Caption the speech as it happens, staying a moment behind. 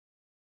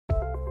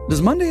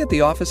Does Monday at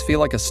the office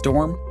feel like a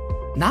storm?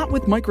 Not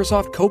with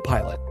Microsoft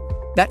Copilot.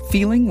 That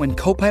feeling when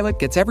Copilot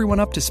gets everyone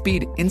up to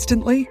speed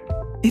instantly?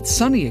 It's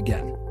sunny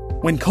again.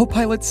 When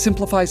Copilot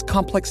simplifies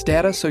complex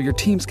data so your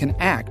teams can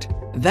act,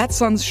 that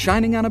sun's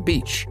shining on a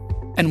beach.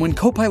 And when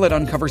Copilot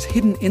uncovers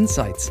hidden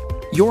insights,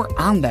 you're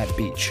on that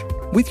beach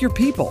with your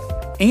people,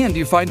 and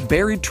you find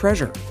buried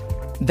treasure.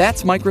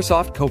 That's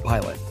Microsoft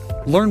Copilot.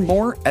 Learn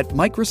more at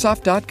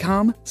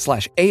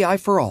Microsoft.com/AI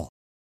for all.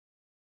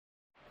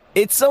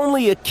 It's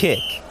only a kick,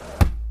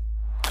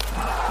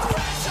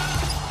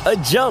 a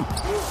jump,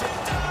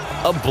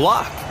 a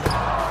block.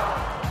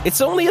 It's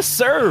only a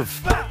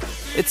serve.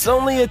 It's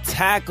only a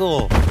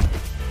tackle,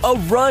 a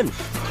run.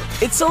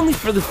 It's only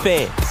for the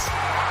fans.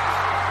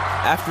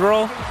 After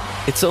all,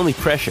 it's only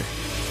pressure.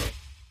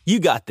 You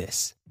got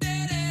this.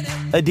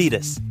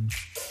 Adidas.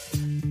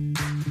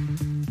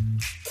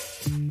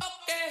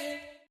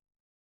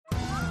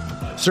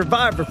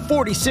 Survivor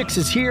 46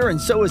 is here, and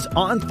so is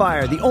On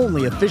Fire, the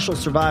only official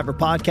Survivor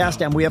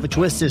podcast, and we have a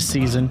twist this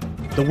season.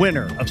 The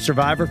winner of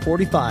Survivor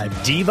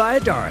 45, Dee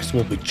Valladares,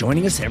 will be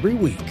joining us every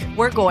week.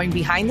 We're going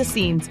behind the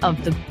scenes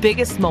of the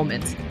biggest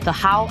moments, the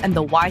how and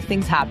the why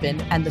things happen,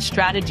 and the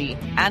strategy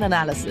and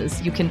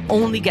analysis you can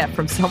only get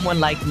from someone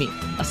like me,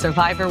 a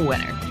Survivor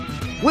winner.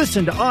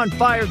 Listen to On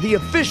Fire, the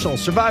official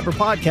Survivor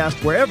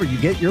podcast, wherever you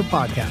get your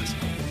podcast.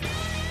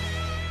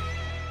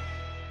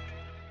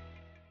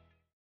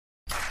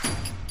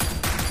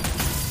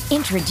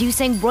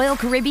 Introducing Royal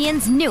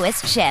Caribbean's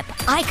newest ship,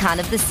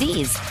 Icon of the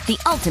Seas, the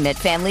ultimate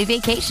family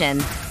vacation.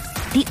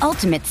 The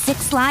ultimate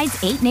 6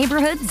 slides, 8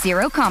 neighborhoods,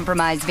 0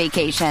 compromise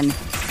vacation.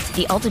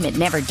 The ultimate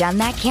never done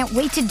that, can't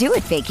wait to do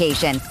it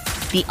vacation.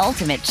 The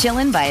ultimate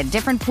chillin' by a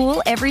different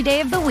pool every day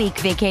of the week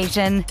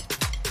vacation.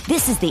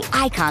 This is the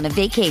Icon of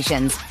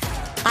vacations.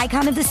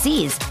 Icon of the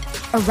Seas,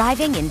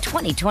 arriving in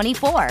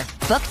 2024.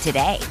 Book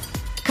today.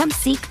 Come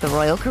seek the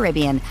Royal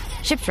Caribbean.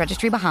 Ships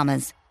Registry,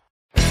 Bahamas.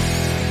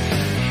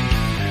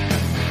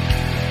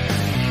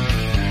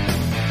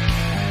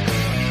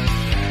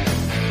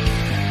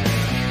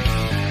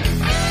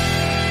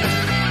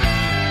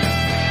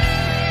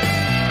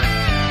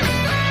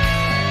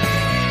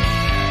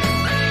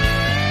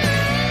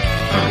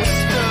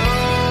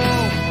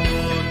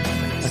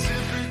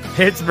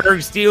 Pittsburgh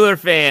Steelers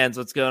fans,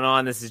 what's going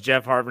on? This is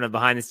Jeff Hartman of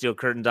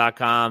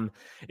BehindTheSteelCurtain.com.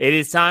 It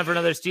is time for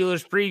another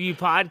Steelers preview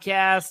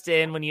podcast,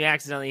 and when you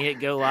accidentally hit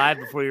go live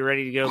before you're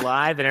ready to go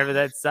live and every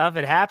that stuff,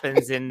 it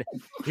happens, and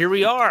here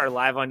we are,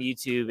 live on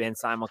YouTube and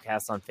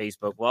simulcast on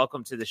Facebook.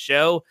 Welcome to the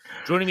show.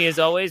 Joining me as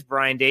always,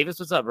 Brian Davis.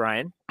 What's up,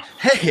 Brian?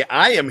 Hey,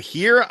 I am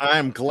here.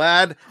 I'm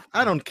glad.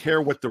 I don't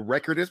care what the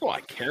record is. Well,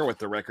 I care what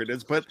the record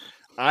is, but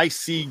I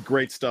see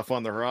great stuff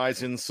on the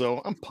horizon,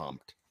 so I'm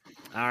pumped.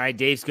 All right,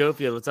 Dave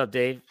Schofield. What's up,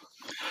 Dave?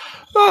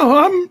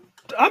 Oh,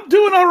 I'm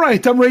doing all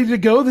right. I'm ready to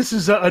go. This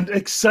is an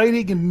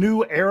exciting and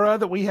new era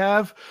that we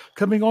have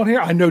coming on here.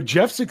 I know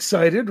Jeff's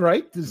excited,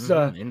 right? This,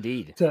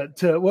 indeed.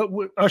 To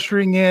what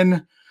ushering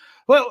in.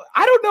 Well,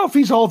 I don't know if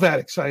he's all that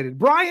excited.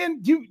 Brian,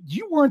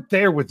 you weren't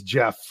there with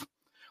Jeff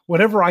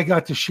whenever I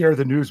got to share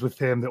the news with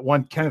him that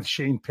one Kenneth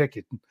Shane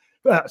Pickett.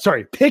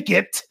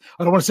 Pickett.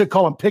 I don't want to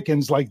call him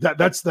Pickens like that.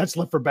 That's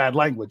left for bad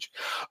language.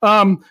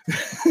 Sorry,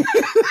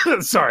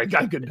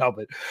 I couldn't help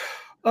it.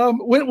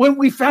 When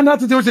we found out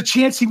that there was a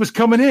chance he was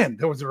coming in,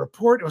 there was a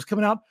report, it was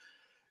coming out.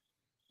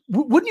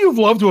 Wouldn't you have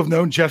loved to have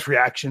known Jeff's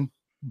reaction,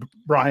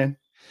 Brian?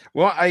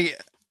 Well, I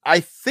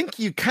think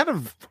you kind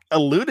of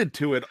alluded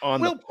to it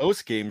on the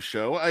post-game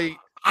show. I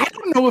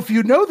don't know if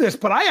you know this,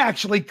 but I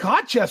actually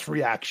caught Jeff's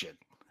reaction.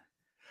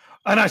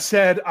 And I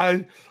said,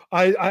 I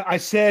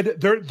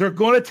said they're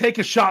going to take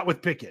a shot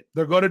with Pickett.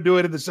 They're going to do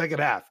it in the second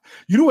half.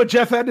 You know what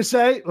Jeff had to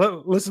say?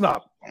 Listen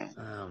up.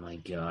 Oh my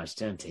gosh!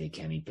 Don't take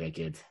Kenny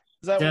Pickett.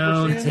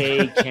 Don't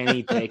take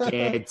Kenny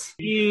Pickett.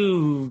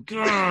 You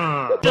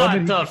shut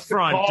the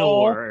front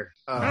door.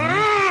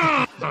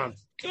 Oh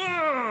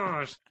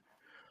gosh.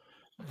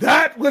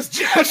 That was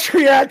Jeff's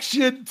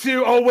reaction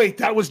to. Oh wait,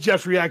 that was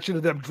Jeff's reaction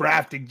to them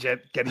drafting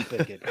Kenny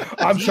Pickett.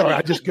 I'm sorry,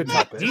 I just couldn't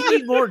help it. Do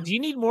you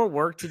need more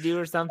work to do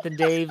or something,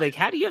 Dave? Like,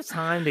 how do you have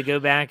time to go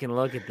back and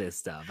look at this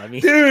stuff? I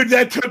mean, dude,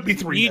 that took me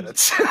 3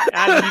 minutes. You did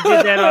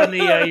that on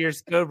the your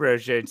Scobro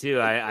show too.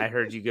 I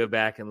heard you go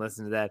back and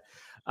listen to that.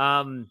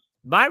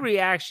 My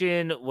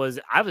reaction was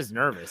I was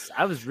nervous.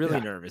 I was really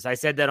nervous. I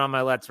said that on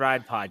my Let's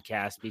Ride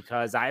podcast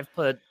because I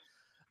put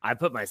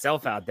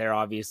myself out there,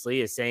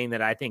 obviously, as saying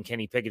that I think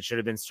Kenny Pickett should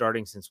have been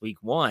starting since week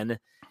 1.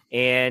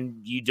 And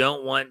you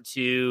don't want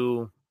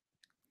to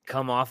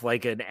come off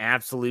like an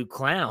absolute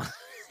clown.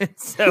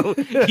 So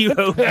you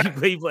hope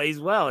he plays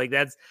well. Like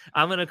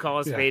I'm going to call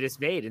a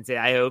spade and say,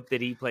 I hope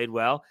that he played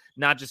well,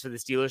 not just for the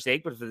Steelers'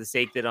 sake, but for the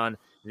sake that on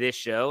this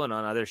show and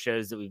on other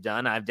shows that we've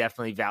done, I've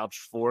definitely vouched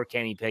for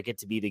Kenny Pickett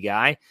to be the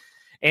guy.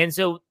 And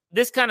so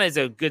this kind of is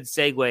a good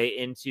segue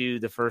into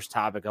the first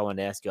topic I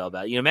wanted to ask you all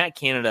about. You know, Matt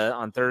Canada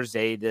on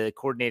Thursday, the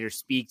coordinator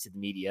speaks to the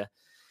media,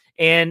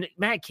 and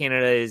Matt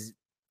Canada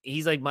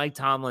he's like Mike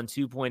Tomlin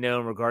 2.0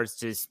 in regards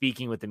to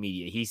speaking with the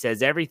media. He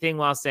says everything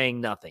while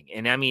saying nothing.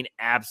 And I mean,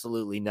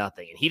 absolutely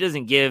nothing. And he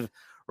doesn't give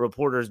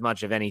reporters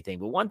much of anything.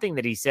 But one thing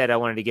that he said I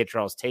wanted to get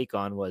Charles' take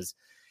on was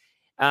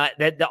that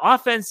the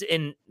offense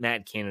in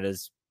Matt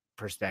Canada's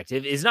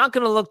perspective is not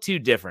going to look too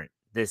different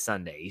this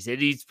Sunday. He said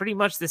he's pretty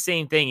much the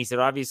same thing. He said,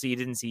 obviously, you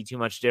didn't see too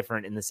much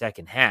different in the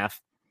second half.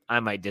 I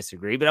might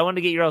disagree, but I wanted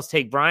to get your all's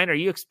take. Brian, are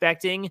you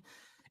expecting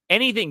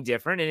anything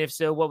different? And if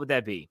so, what would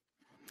that be?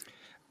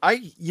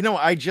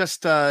 I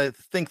just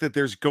think that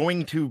there's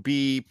going to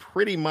be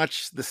pretty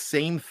much the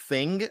same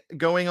thing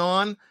going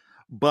on,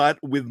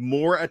 but with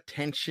more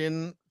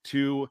attention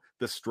to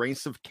the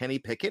strengths of Kenny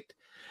Pickett.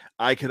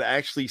 I could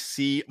actually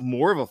see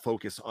more of a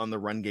focus on the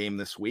run game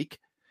this week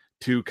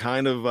to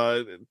kind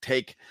of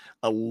take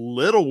a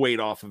little weight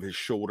off of his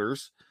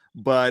shoulders.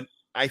 But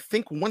I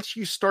think once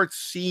you start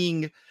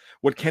seeing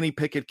what Kenny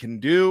Pickett can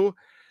do,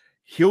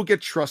 he'll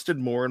get trusted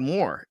more and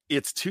more.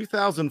 It's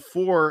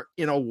 2004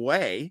 in a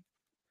way,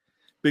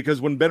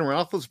 because when Ben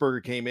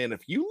Roethlisberger came in,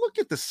 if you look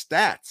at the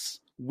stats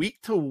week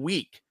to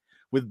week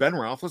with Ben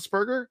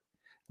Roethlisberger,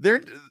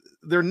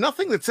 they're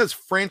nothing that says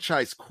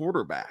franchise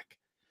quarterback.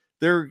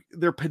 They're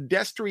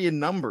pedestrian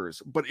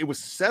numbers, but it was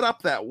set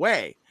up that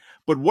way.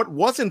 But what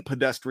wasn't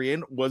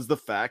pedestrian was the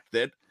fact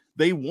that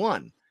they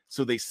won.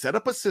 So they set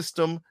up a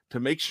system to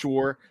make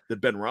sure that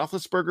Ben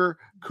Roethlisberger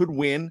could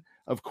win.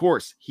 Of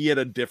course, he had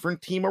a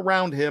different team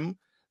around him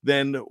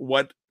than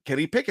what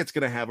Kenny Pickett's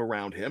going to have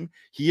around him.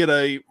 He had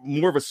a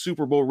more of a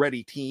Super Bowl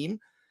ready team.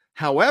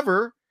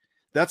 However,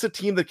 that's a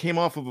team that came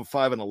off of a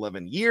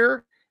 5-11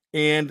 year,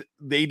 and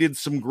they did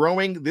some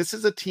growing. This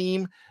is a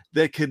team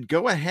that could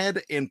go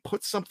ahead and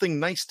put something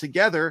nice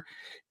together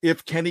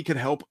if Kenny could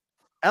help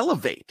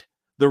elevate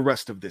the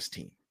rest of this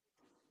team.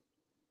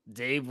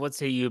 Dave, what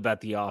say you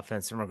about the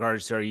offense in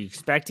regards to, are you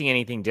expecting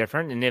anything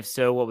different? And if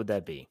so, what would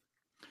that be?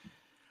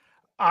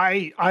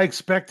 I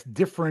expect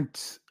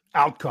different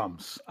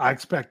outcomes. I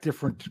expect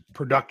different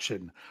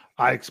production.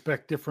 I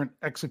expect different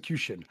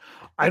execution.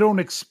 I don't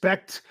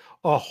expect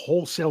a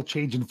wholesale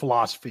change in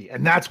philosophy.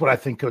 And that's what I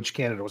think Coach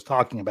Canada was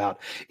talking about.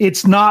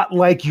 It's not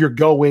like you're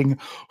going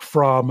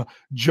from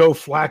Joe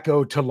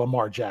Flacco to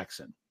Lamar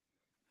Jackson.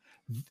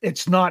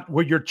 It's not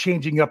where you're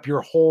changing up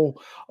your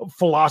whole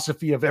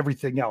philosophy of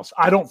everything else.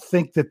 I don't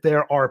think that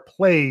there are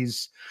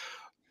plays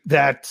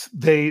that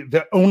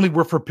only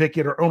were for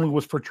Pickett or only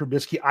was for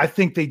Trubisky. I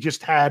think they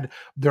just had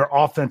their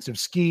offensive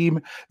scheme.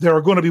 There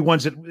are going to be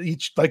ones that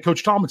each, like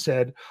Coach Tomlin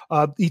said,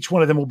 each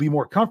one of them will be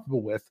more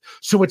comfortable with.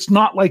 So it's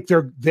not like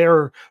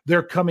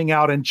they're coming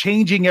out and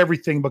changing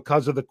everything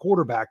because of the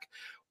quarterback,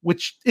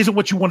 which isn't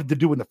what you wanted to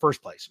do in the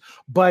first place.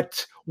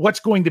 But what's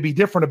going to be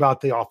different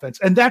about the offense?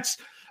 And that's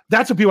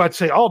what people would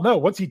say, oh no,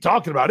 what's he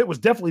talking about? It was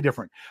definitely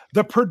different.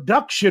 The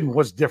production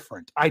was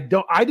different. I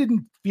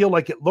didn't feel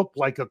like it looked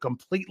like a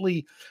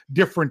completely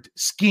different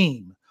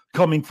scheme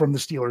coming from the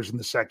Steelers in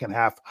the second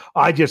half.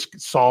 I just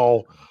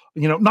saw,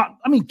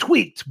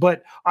 tweaked,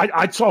 but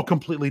I saw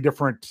completely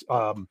different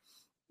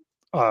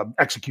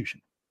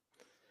execution.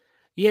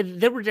 Yeah,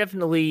 there were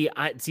definitely,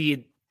 I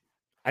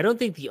don't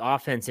think the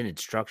offense in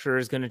its structure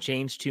is going to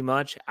change too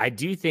much. I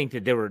do think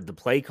that the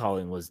play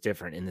calling was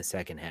different in the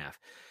second half.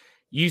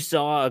 You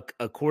saw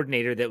a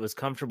coordinator that was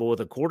comfortable with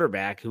a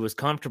quarterback who was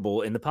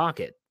comfortable in the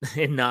pocket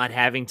and not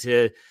having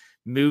to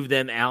move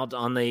them out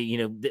on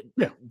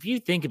if you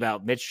think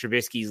about Mitch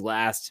Trubisky's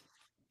last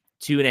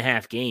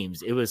 2.5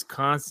 games, it was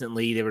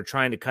constantly, they were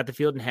trying to cut the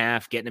field in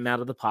half, getting him out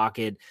of the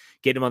pocket,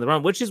 getting him on the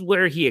run, which is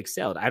where he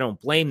excelled. I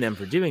don't blame them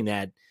for doing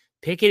that.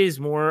 Pickett is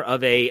more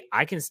of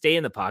I can stay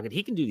in the pocket.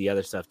 He can do the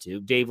other stuff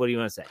too. Dave, what do you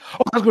want to say?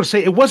 Oh, I was going to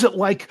say, it wasn't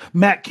like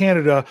Matt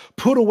Canada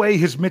put away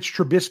his Mitch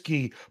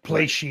Trubisky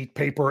play sheet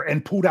paper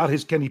and pulled out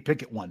his Kenny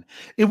Pickett one.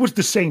 It was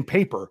the same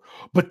paper,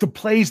 but the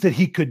plays that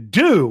he could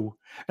do,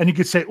 and you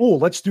could say, oh,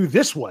 let's do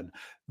this one.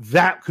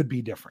 That could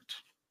be different.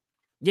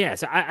 Yeah,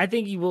 so I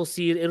think you will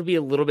see it'll be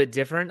a little bit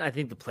different. I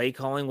think the play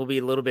calling will be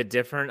a little bit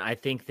different. I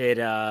think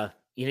that,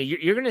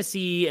 you're going to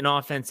see an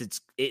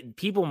offense.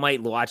 People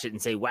might watch it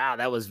and say, wow,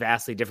 that was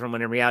vastly different.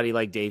 When in reality,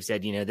 like Dave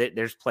said,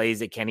 there's plays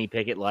that Kenny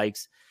Pickett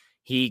likes.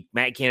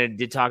 Matt Canada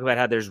did talk about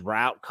how there's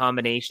route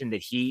combinations that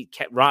he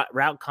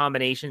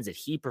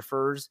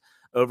prefers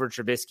over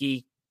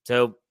Trubisky.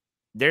 So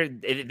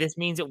if this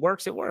means it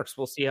works, it works.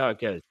 We'll see how it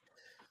goes.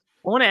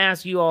 I want to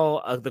ask you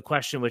all the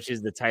question, which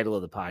is the title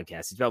of the podcast.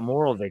 It's about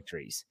moral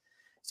victories.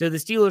 So the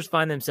Steelers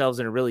find themselves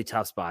in a really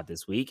tough spot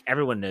this week.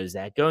 Everyone knows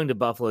that. Going to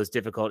Buffalo is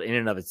difficult in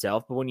and of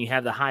itself, but when you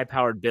have the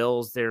high-powered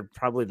Bills, they're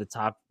probably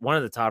one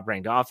of the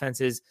top-ranked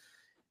offenses,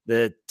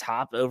 the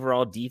top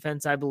overall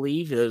defense, I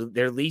believe.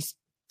 They're at least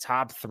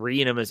top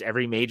 3 in almost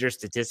every major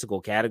statistical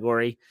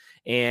category.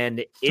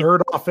 And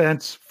third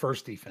offense,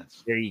 first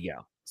defense. There you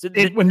go. So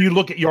when you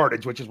look at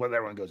yardage, which is what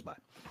everyone goes by.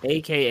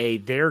 AKA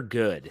they're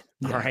good.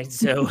 Yeah. All right.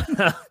 So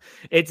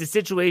it's a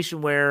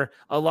situation where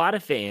a lot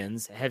of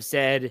fans have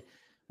said,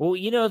 well,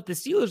 if the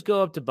Steelers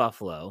go up to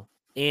Buffalo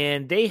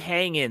and they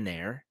hang in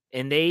there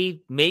and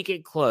they make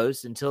it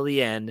close until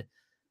the end,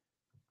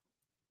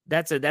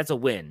 that's a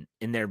win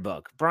in their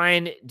book.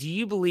 Brian, do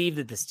you believe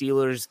that the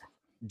Steelers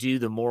do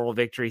the moral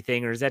victory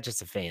thing, or is that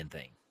just a fan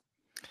thing?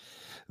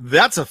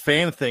 That's a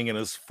fan thing. And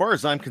as far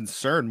as I'm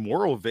concerned,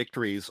 moral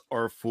victories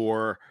are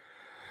for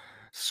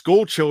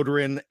school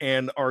children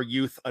and our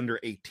youth under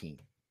 18.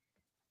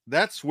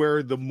 That's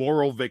where the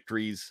moral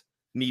victories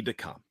need to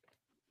come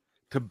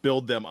to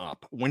build them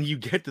up. When you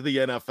get to the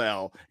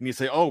NFL and you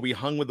say, oh, we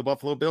hung with the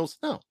Buffalo Bills.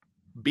 No,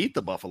 beat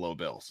the Buffalo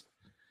Bills.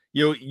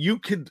 You're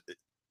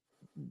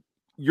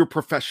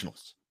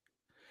professionals.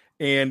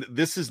 And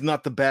this is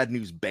not the bad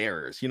news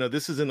bears.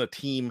 This isn't a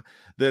team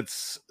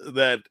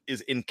that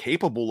is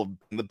incapable of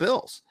the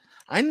Bills.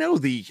 I know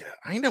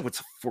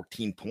it's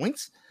 14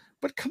 points,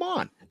 but come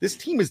on. This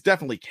team is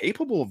definitely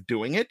capable of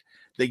doing it.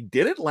 They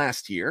did it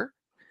last year.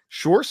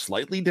 Sure,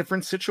 slightly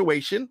different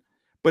situation,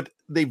 but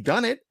they've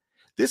done it.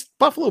 This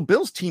Buffalo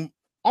Bills team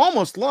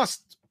almost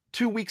lost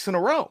 2 weeks in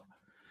a row.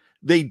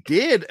 They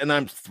did, and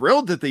I'm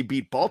thrilled that they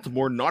beat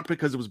Baltimore, not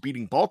because it was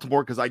beating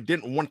Baltimore, because I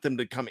didn't want them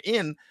to come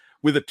in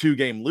with a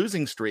 2-game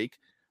losing streak,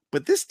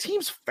 but this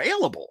team's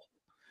failable.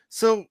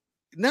 So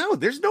no,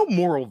 there's no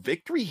moral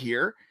victory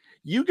here.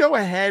 You go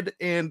ahead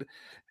and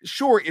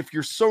sure, if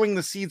you're sowing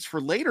the seeds for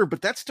later,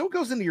 but that still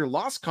goes into your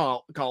loss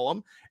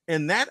column,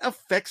 and that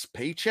affects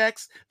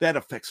paychecks, that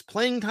affects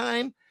playing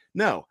time.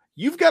 No,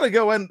 you've got to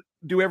go and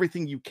do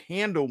everything you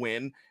can to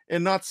win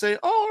and not say,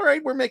 oh, all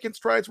right, we're making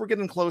strides, we're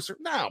getting closer.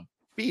 No,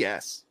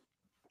 BS.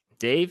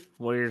 Dave,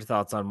 what are your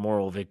thoughts on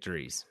moral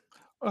victories?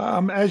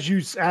 As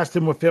you asked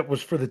him if it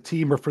was for the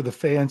team or for the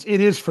fans, it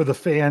is for the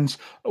fans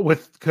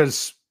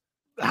because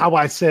how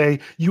I say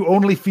you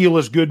only feel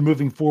as good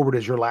moving forward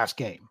as your last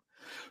game.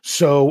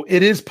 So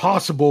it is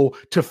possible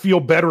to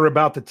feel better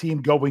about the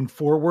team going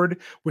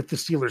forward with the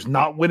Steelers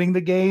not winning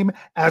the game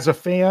as a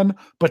fan,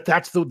 but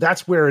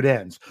that's where it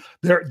ends.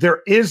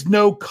 There is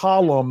no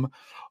column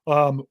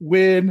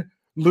win,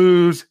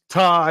 lose,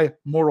 tie,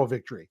 moral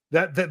victory.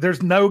 That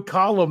there's no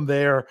column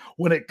there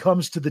when it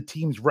comes to the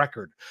team's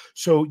record.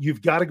 So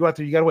you've got to go out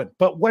there, you got to win.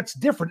 But what's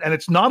different, and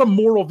it's not a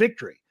moral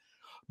victory,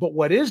 but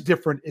what is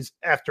different is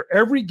after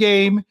every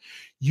game,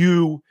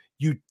 you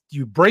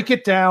break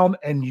it down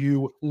and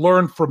you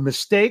learn from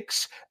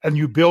mistakes and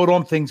you build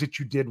on things that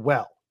you did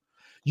well.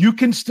 You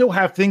can still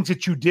have things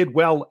that you did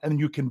well and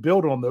you can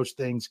build on those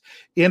things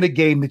in a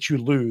game that you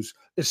lose,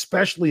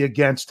 especially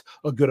against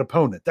a good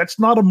opponent. That's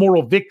not a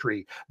moral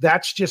victory.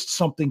 That's just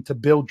something to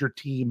build your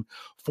team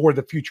for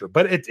the future.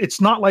 But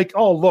it's not like,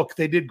 oh, look,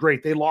 they did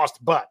great. They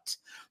lost, but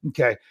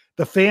okay.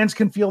 The fans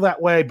can feel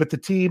that way, but the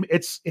team,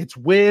 it's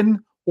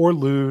win or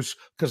lose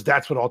because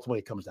that's what ultimately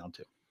it comes down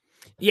to.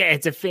 Yeah,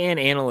 it's a fan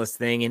analyst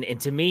thing. And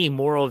to me,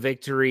 moral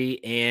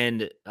victory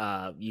and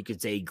you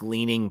could say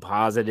gleaning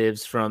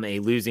positives from a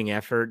losing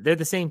effort, they're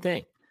the same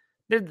thing.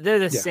 They're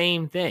the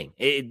same thing.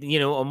 A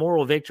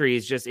moral victory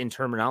is just in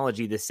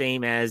terminology the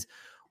same as,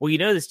 well,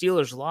 the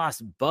Steelers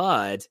lost,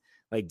 but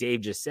like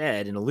Dave just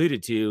said and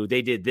alluded to,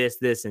 they did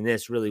this, and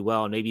this really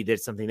well. And maybe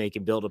that's something they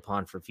can build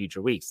upon for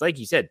future weeks. Like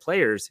you said,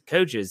 players,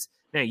 coaches,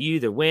 now you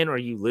either win or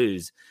you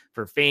lose.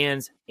 For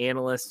fans,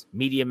 analysts,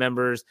 media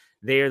members,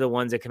 they're the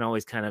ones that can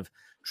always kind of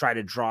try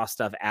to draw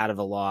stuff out of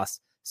a loss.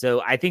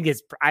 So I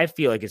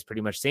feel like it's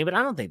pretty much the same, but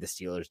I don't think the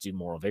Steelers do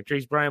moral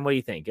victories. Brian, what do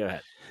you think? Go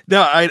ahead.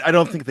 No, I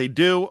don't think they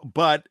do,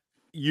 but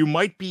you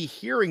might be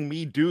hearing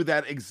me do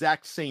that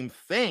exact same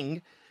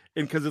thing.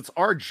 And because it's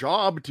our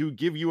job to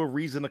give you a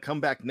reason to come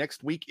back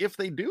next week if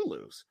they do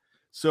lose.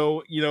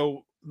 So,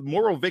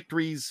 moral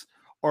victories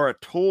are a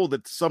tool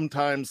that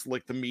sometimes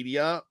like the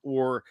media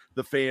or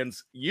the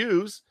fans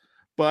use,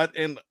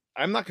 and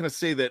I'm not going to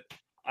say that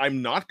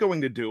I'm not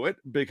going to do it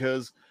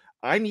because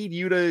I need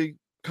you to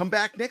come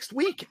back next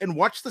week and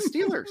watch the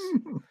Steelers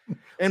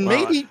and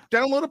maybe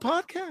download a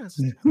podcast.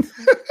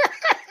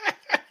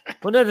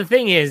 Well, no, the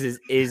thing is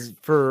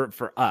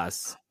for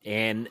us,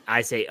 and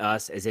I say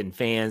us as in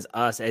fans,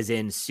 us as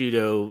in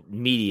pseudo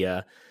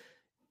media,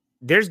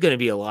 there's going to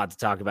be a lot to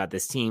talk about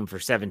this team for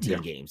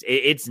 17 games.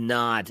 It's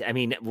not,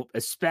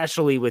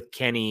 especially with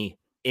Kenny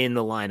in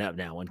the lineup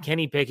now. When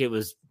Kenny Pickett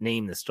was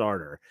named the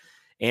starter,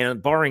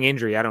 and barring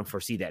injury, I don't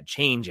foresee that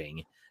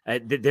changing.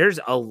 There's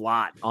a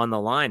lot on the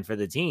line for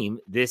the team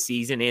this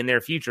season and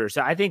their future.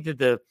 So I think that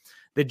the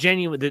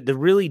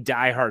really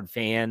diehard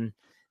fan,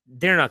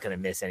 they're not going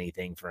to miss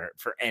anything for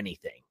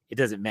anything. It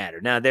doesn't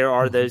matter. Now, there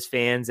are those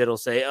fans that'll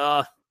say,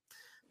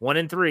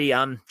 1-3,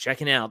 I'm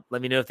checking out.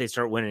 Let me know if they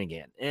start winning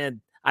again.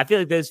 And I feel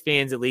like those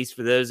fans, at least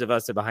for those of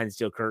us at Behind the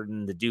Steel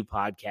Curtain that do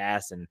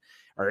podcasts and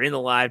are in the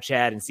live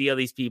chat and see all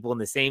these people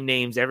and the same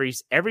names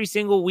every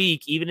single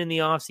week, even in the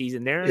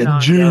offseason, they're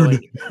not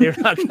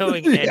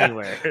going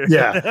anywhere.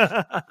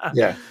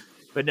 Yeah.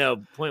 But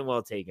no, point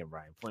well taken,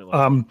 Brian. Point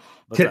well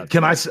taken.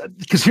 Can I,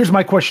 because here's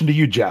my question to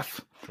you,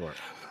 Jeff. Sure.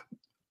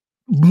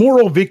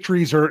 Moral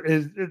victories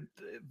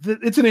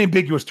it's an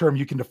ambiguous term.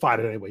 You can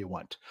define it any way you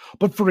want.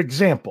 But for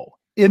example,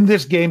 in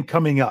this game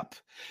coming up,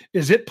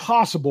 is it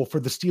possible for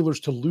the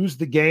Steelers to lose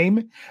the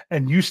game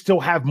and you still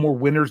have more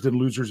winners than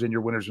losers in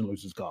your winners and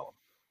losers column?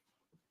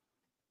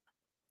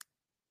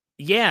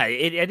 Yeah,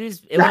 it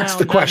is. That's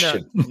the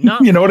question.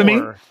 Not you know more, what I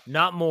mean?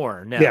 Not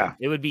more. No, yeah.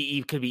 It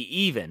could be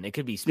even. It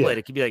could be split. Yeah.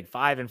 It could be like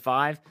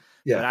 5-5.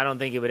 Yeah. But I don't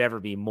think it would ever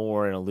be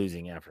more in a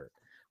losing effort.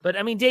 But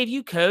I mean, Dave,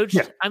 you coached.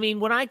 Yeah. I mean,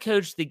 when I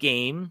coached the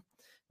game,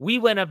 we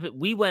went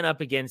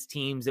up against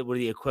teams that were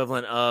the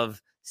equivalent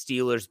of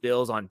Steelers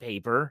Bills on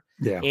paper.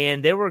 Yeah.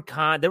 And there were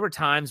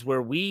times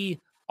where we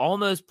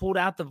almost pulled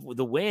out the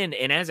win.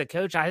 And as a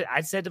coach,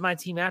 I said to my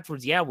team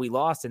afterwards, yeah, we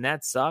lost and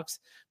that sucks.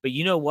 But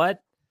you know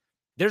what?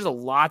 There's a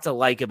lot to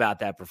like about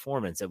that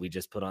performance that we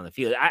just put on the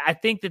field. I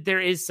think that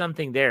there is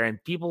something there.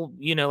 And people,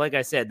 like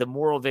I said, the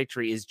moral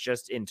victory is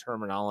just in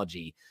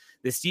terminology.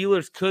 The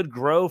Steelers could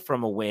grow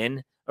from a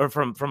win or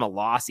from a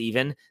loss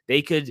even.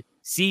 They could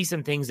see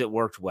some things that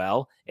worked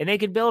well, and they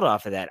could build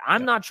off of that.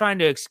 I'm not trying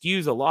to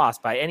excuse a loss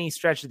by any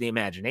stretch of the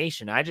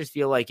imagination. I just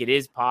feel like it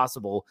is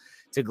possible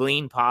to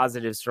glean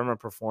positives from a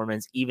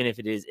performance, even if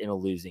it is in a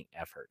losing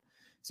effort.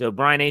 So,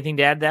 Brian, anything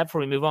to add to that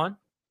before we move on?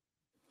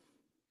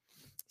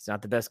 He's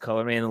not the best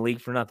color man in the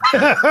league for nothing.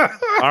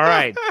 All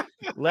right.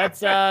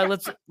 Let's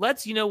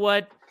you know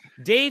what?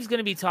 Dave's going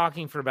to be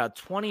talking for about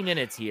 20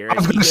 minutes here. I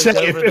was going to say,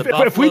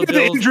 if we do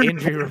the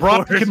injury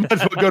report, we might as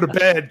well go to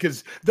bed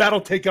because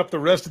that'll take up the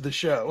rest of the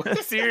show.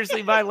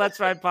 Seriously, my Let's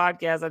Ride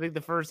podcast, I think the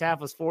first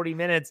half was 40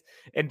 minutes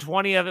and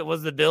 20 of it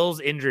was the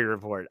Bills injury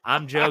report.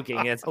 I'm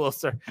joking. It's a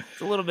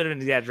little bit of an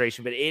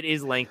exaggeration, but it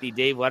is lengthy.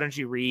 Dave, why don't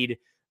you read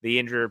the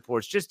injury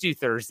reports? Just do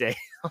Thursday.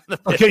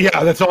 Okay,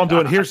 yeah, that's all I'm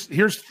doing. Here's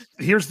the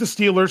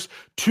Steelers.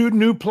 2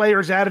 new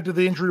players added to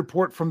the injury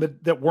report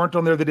that weren't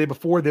on there the day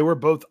before. They were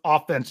both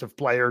offensive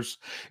players.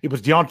 It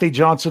was Deontay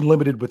Johnson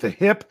limited with a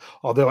hip,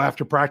 although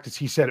after practice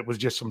he said it was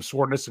just some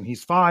soreness and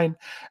he's fine.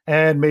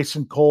 And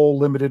Mason Cole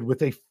limited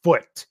with a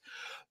foot.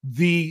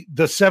 The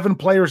 7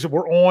 players that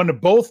were on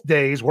both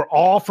days were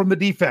all from the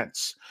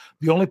defense.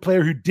 The only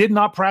player who did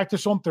not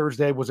practice on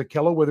Thursday was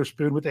Ahkello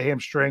Witherspoon with a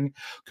hamstring.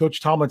 Coach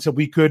Tomlin said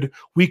we could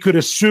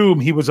assume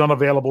he was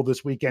unavailable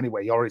this week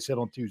anyway. He already said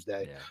on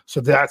Tuesday. Yeah.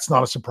 So that's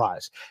not a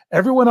surprise.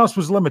 Everyone else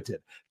was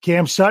limited.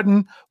 Cam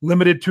Sutton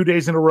limited 2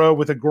 days in a row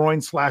with a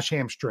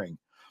groin/hamstring.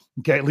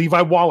 Okay,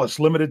 Levi Wallace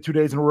limited 2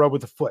 days in a row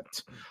with a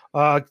foot.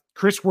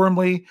 Chris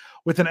Wormley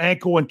with an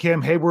ankle and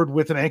Cam Hayward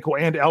with an ankle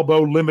and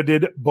elbow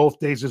limited both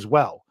days as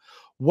well.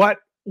 What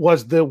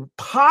was the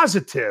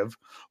positive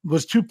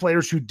was 2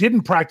 players who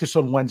didn't practice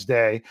on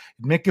Wednesday,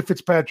 Minkah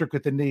Fitzpatrick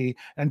with the knee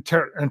and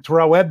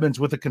Terrell Edmonds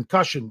with a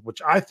concussion,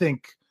 which I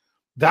think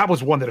that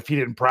was one that if he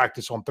didn't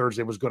practice on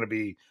Thursday was going to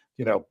be,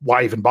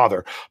 why even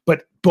bother?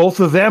 But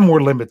both of them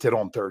were limited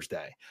on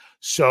Thursday.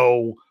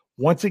 So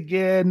once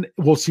again,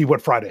 we'll see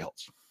what Friday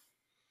holds.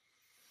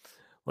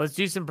 Let's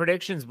do some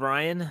predictions,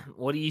 Brian.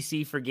 What do you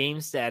see for game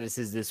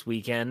statuses this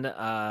weekend?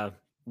 Well,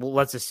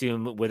 let's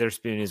assume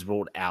Witherspoon is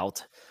ruled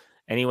out.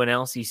 Anyone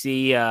else you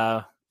see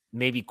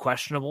maybe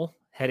questionable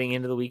heading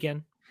into the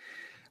weekend?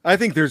 I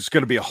think there's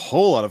going to be a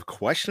whole lot of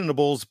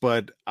questionables,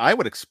 but I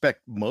would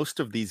expect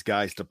most of these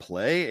guys to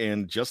play.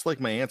 And just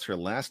like my answer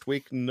last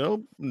week,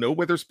 no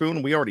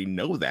Witherspoon. We already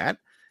know that.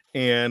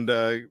 And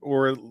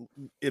or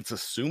it's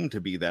assumed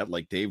to be that,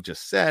 like Dave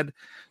just said.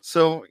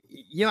 So,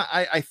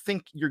 I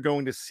think you're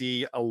going to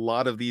see a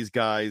lot of these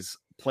guys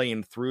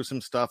playing through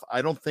some stuff.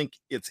 I don't think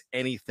it's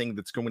anything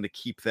that's going to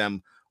keep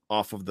them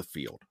off of the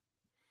field.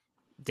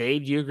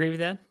 Dave, do you agree with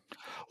that?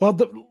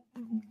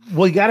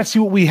 Well, you got to see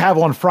what we have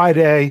on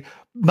Friday,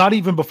 not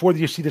even before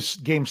you see this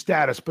game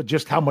status, but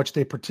just how much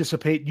they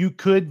participate. You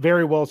could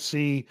very well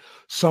see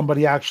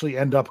somebody actually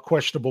end up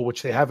questionable,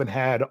 which they haven't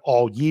had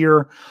all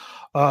year.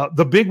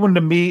 The big one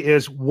to me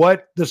is,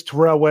 what does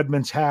Terrell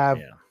Edmonds have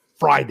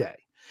Friday?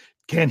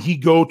 Can he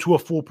go to a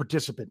full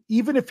participant?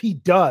 Even if he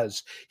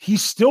does, he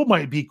still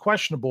might be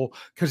questionable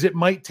because it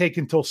might take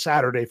until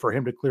Saturday for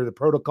him to clear the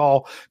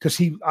protocol.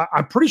 Because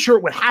I'm pretty sure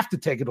it would have to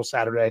take until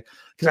Saturday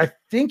because I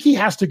think he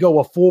has to go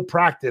a full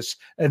practice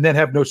and then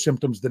have no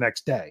symptoms the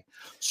next day.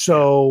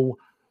 So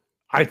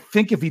I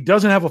think if he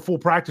doesn't have a full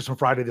practice on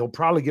Friday, they'll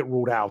probably get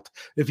ruled out.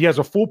 If he has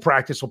a full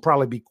practice, he'll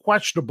probably be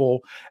questionable.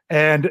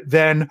 And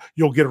then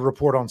you'll get a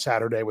report on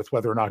Saturday with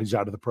whether or not he's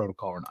out of the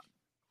protocol or not.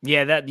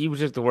 Yeah, that you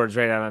took the words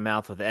right out of my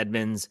mouth with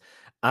Edmonds.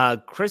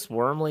 Chris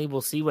Wormley,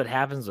 we'll see what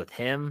happens with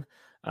him.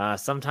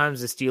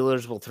 Sometimes the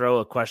Steelers will throw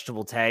a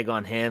questionable tag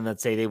on him.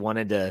 Let's say they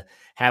wanted to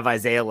have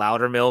Isaiah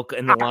Loudermilk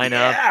in the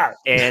lineup,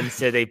 and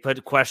so they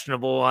put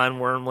questionable on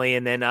Wormley,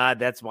 and then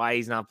that's why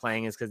he's not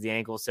playing, is because the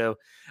ankle. So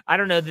I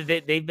don't know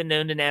that they've been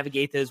known to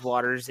navigate those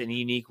waters in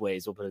unique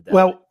ways. We'll put it that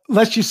way. Well,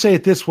 let's just say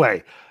it this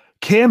way.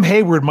 Cam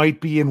Hayward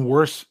might be in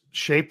worse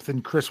shape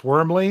than Chris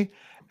Wormley,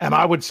 and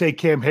I would say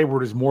Cam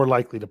Hayward is more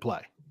likely to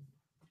play.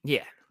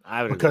 Yeah,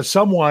 I would because agree.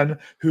 Someone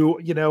who,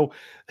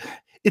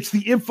 it's the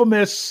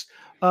infamous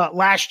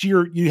last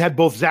year you had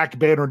both Zach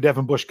Banner and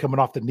Devin Bush coming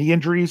off the knee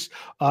injuries.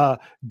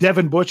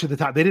 Devin Bush at the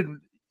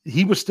time,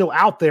 he was still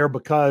out there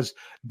because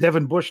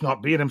Devin Bush,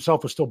 not being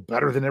himself, was still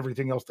better than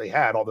everything else they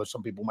had. Although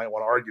some people might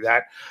want to argue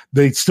that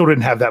they still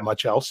didn't have that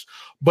much else,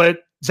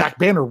 but Zach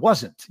Banner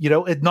wasn't,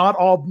 not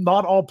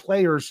all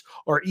players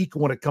are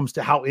equal when it comes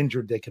to how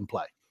injured they can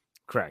play.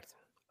 Correct.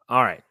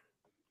 All right.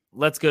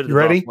 Let's go to the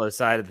Buffalo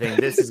side of things.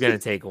 This is going to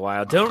take a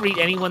while. Don't read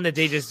anyone that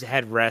they just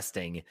had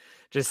resting.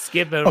 Just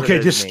skip over. Okay,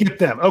 just skip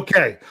them.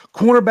 Okay.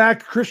 Cornerback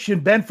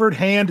Christian Benford,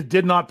 hand,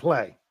 did not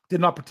play.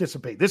 did not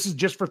participate. This is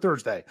just for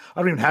Thursday. I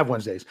don't even have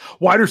Wednesdays.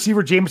 Wide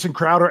receiver Jamison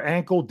Crowder,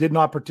 ankle, did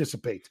not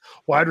participate.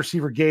 Wide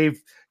receiver Gabe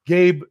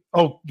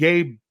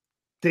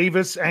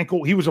Davis,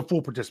 ankle. He was a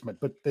full participant,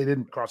 but they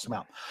didn't cross him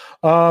out.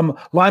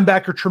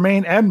 Linebacker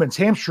Tremaine Edmonds,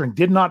 hamstring,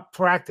 did not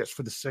practice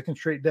for the second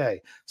straight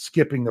day,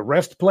 skipping the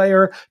rest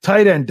player.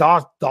 Tight end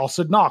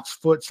Dawson Knox,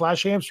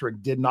 foot/hamstring,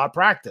 did not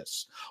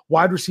practice.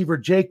 Wide receiver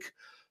Jake,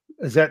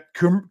 is that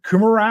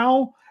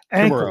Kumarau?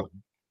 Ankle.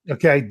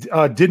 Okay,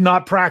 did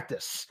not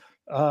practice.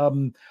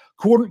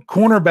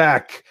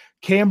 Cornerback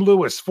Cam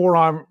Lewis,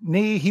 forearm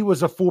knee. He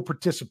was a full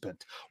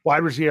participant.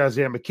 Wide receiver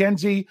Isaiah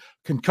McKenzie,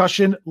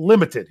 concussion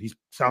limited. He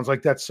sounds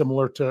like that's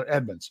similar to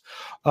Edmonds.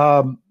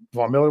 Von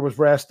Miller was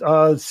rest.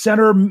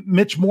 Center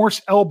Mitch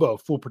Morse, elbow,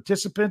 full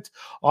participant.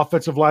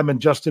 Offensive lineman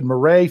Justin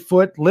Murray,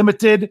 foot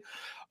limited.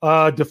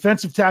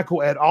 Defensive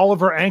tackle Ed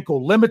Oliver,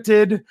 ankle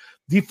limited.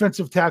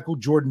 Defensive tackle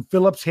Jordan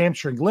Phillips,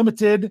 hamstring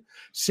limited.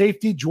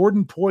 Safety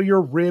Jordan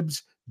Poyer,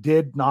 ribs,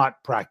 did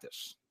not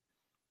practice.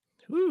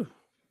 Whew.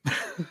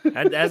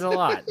 That's a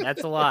lot.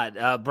 That's a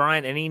lot.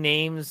 Brian, any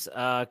names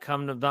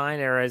come to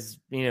mind or as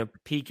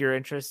pique your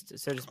interest,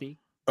 so to speak?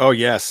 Oh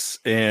yes,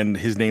 and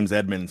his name's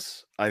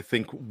Edmonds. I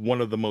think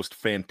one of the most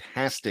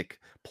fantastic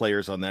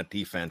players on that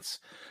defense.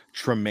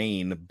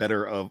 Tremaine,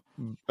 brother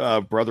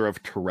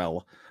of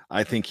Terrell.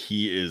 I think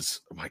he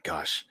is. Oh my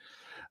gosh,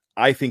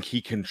 I think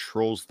he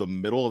controls the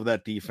middle of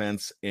that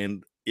defense,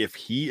 and if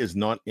he is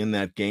not in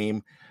that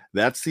game,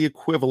 that's the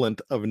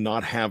equivalent of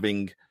not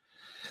having.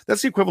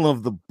 That's the equivalent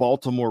of the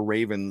Baltimore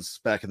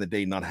Ravens back in the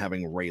day not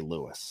having Ray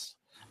Lewis.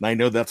 And I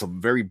know that's a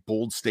very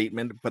bold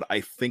statement, but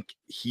I think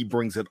he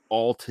brings it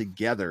all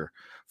together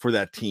for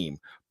that team.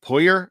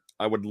 Poyer,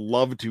 I would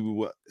love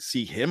to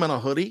see him in a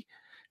hoodie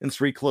in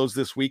street clothes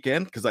this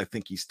weekend because I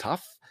think he's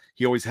tough.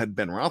 He always had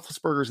Ben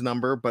Roethlisberger's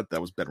number, but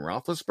that was Ben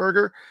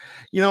Roethlisberger.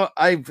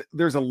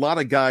 There's a lot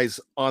of guys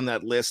on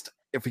that list.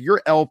 If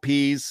you're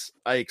LPs,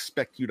 I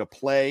expect you to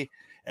play.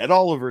 Ed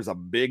Oliver is a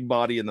big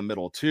body in the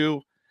middle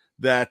too.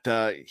 That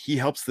he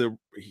helps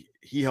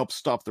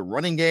stop the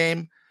running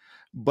game.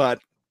 But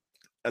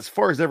as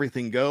far as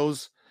everything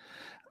goes,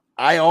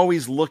 I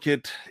always look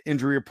at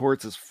injury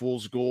reports as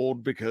fool's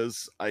gold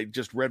because I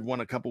just read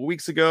one a couple of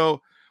weeks ago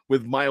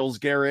with Myles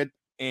Garrett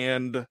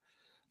and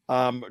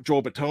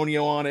Joel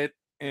Bitonio on it.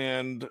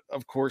 And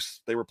of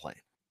course they were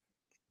playing.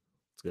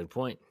 That's a good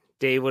point.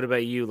 Dave, what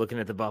about you looking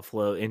at the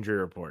Buffalo injury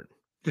report?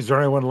 Is there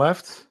anyone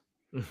left?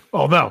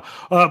 Oh, no.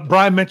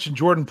 Brian mentioned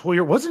Jordan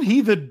Poyer. Wasn't he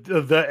the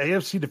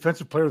AFC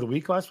Defensive Player of the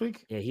Week last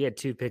week? Yeah, he had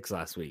 2 picks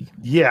last week.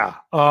 Yeah.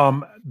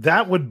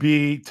 That would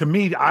be, to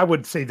me, I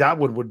would say that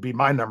would be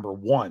my number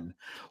one,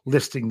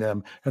 listing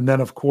them. And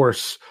then, of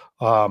course,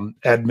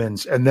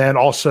 Edmonds. And then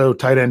also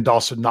tight end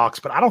Dawson Knox.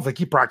 But I don't think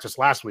he practiced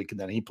last week and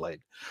then he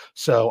played.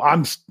 So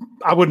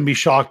I wouldn't be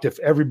shocked if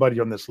everybody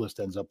on this list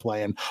ends up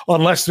playing,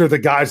 unless they're the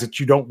guys that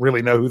you don't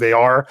really know who they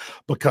are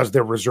because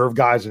they're reserve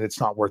guys and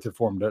it's not worth it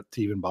for them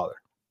to even bother.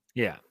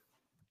 Yeah.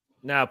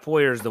 Now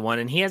Poyer's the one,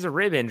 and he has a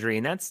rib injury,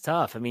 and that's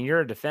tough. I mean, you're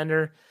a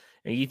defender,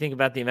 and you think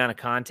about the amount of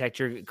contact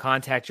you're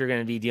going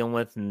to be dealing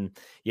with, and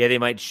yeah, they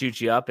might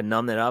shoot you up and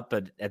numb it up,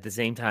 but at the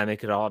same time, it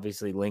could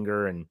obviously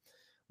linger and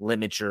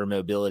limit your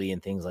mobility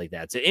and things like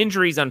that. So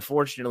injuries,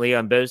 unfortunately,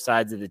 on both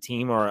sides of the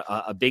team are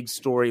a big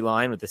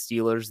storyline with the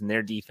Steelers and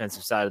their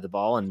defensive side of the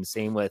ball, and the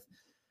same with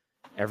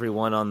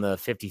everyone on the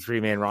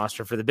 53-man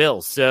roster for the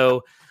Bills.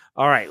 So,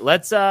 all right,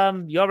 let's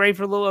you all ready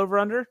for a little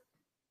over-under?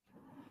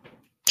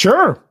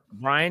 Sure.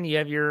 Brian, you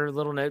have your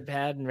little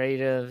notepad and ready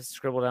to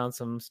scribble down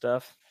some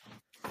stuff?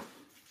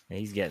 Yeah,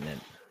 he's getting it.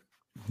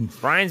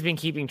 Brian's been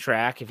keeping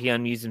track. If he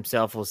unmutes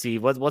himself, we'll see.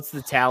 What's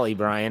the tally,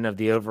 Brian, of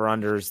the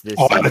over-unders this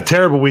season? I had a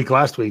terrible week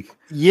last week.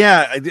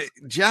 Yeah,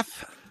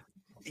 Jeff,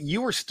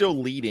 you were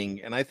still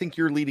leading, and I think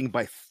you're leading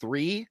by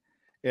 3,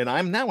 and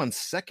I'm now in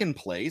second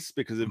place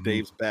because of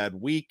Dave's bad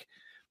week,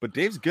 but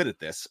Dave's good at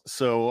this.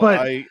 So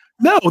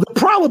No, the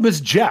problem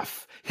is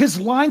Jeff. His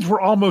lines were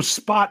almost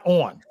spot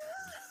on.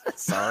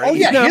 Sorry. Oh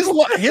yeah,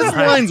 his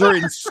lines are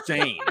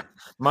insane.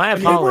 My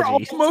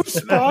apologies.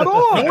 Almost spot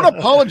on. Don't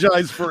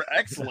apologize for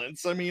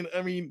excellence. I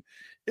mean,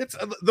 it's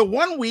the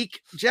 1 week,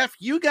 Jeff.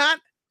 You got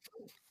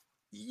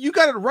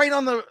it right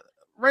on the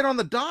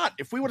dot.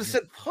 If we would have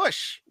said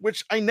push,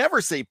 which I never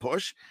say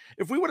push,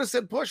 if we would have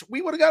said push,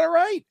 we would have got it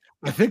right.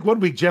 I think 1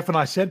 week Jeff and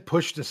I said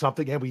push to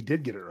something, and we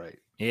did get it right.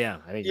 Yeah,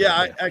 I think.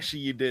 Yeah,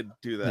 actually, you did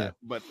do that.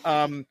 Yeah.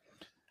 But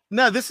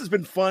no, this has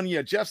been fun.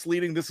 Yeah, Jeff's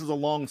leading. This is a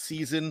long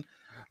season.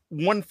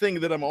 One thing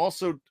that I'm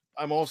also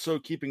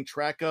keeping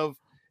track of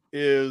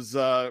is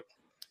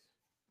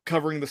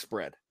covering the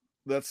spread.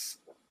 That's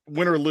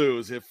win or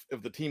lose. If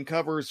the team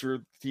covers or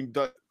the team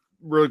does,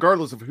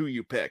 regardless of who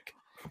you pick,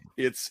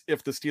 it's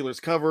if the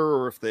Steelers cover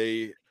or if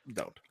they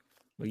don't.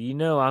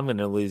 Well, I'm going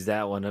to lose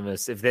that one.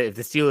 If the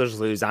Steelers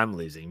lose, I'm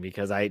losing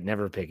because I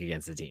never pick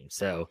against the team.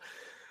 So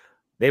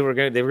they were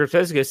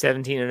supposed to go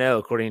 17-0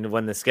 according to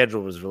when the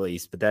schedule was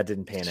released, but that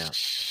didn't pan out.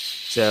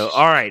 So,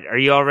 all right, are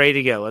you all ready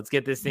to go? Let's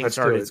get this thing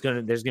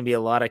started. There's gonna be a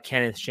lot of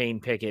Kenneth Shane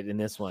Pickett in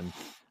this one.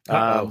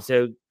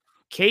 So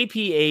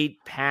KP8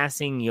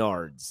 passing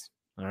yards.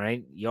 All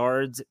right.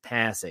 Yards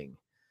passing,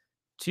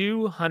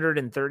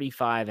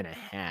 235.5.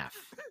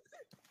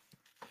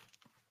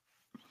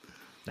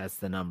 That's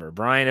the number.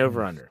 Brian,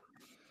 over under.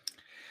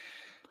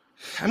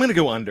 I'm going to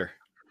go under.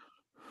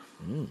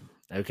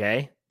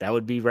 Okay. That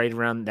would be right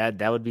around that.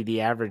 That would be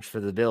the average for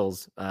the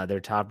Bills. Their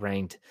top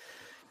ranked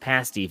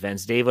pass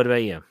defense. Dave, what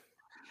about you?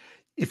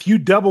 If you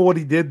double what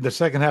he did in the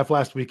second half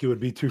last week, it would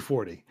be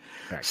 240.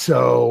 Correct.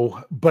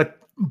 So, but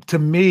to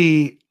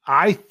me,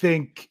 I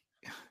think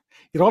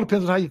it all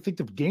depends on how you think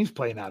the game's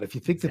playing out. If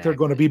you think that they're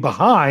going to be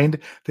behind,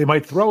 they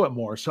might throw it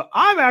more. So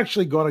I'm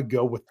actually going to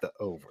go with the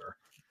over.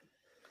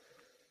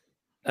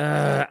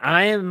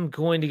 I am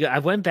going to go. I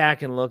went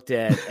back and looked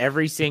at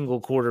every single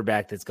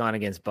quarterback that's gone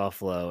against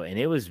Buffalo, and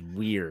it was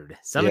weird.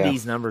 Some of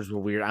these numbers were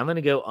weird. I'm going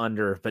to go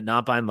under, but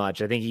not by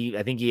much. I think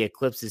he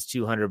eclipses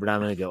 200, but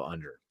I'm going to go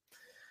under.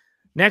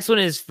 Next one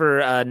is for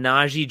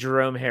Najee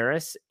Jerome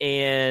Harris,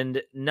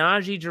 and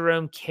Najee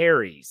Jerome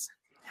carries.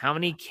 How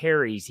many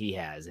carries he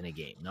has in a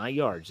game? Not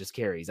yards, just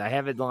carries. I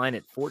have it line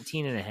at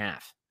 14.5.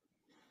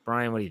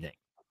 Brian, what do you think?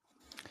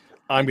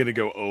 I'm going to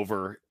go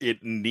over.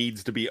 It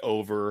needs to be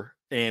over.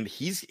 And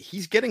he's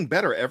getting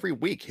better every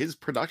week. His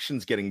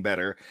production's getting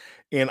better.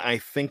 And I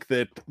think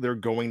that they're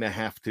going to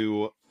have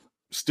to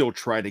still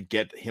try to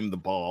get him the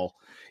ball.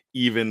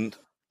 The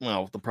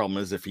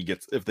problem is if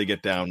they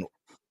get down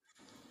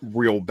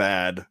real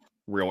bad,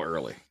 real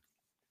early.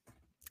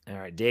 All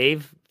right,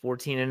 Dave,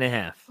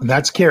 14.5. And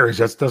that's carries.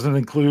 That's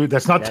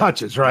not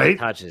touches, right?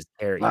 Touches,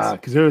 carries.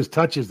 Because there was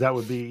touches, that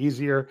would be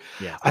easier.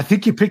 Yeah. I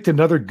think you picked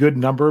another good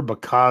number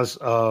because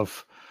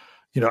of,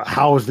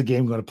 how is the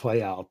game going to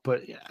play out?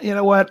 But you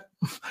know what?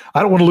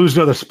 I don't want to lose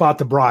another spot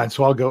to Brian,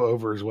 so I'll go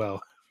over as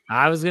well.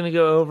 I was going to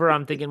go over.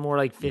 I'm thinking more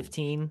like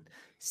 15,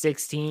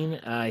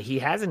 16. He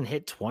hasn't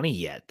hit 20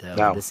 yet,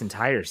 though, this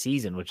entire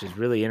season, which is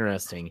really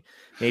interesting.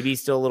 Maybe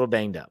he's still a little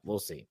banged up. We'll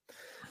see.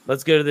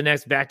 Let's go to the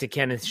next, back to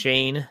Kenneth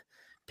Shane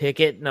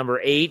Pickett,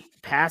 number 8,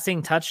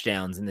 passing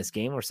touchdowns in this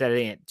game. We're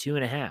setting at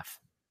 2.5.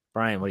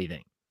 Brian, what do you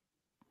think?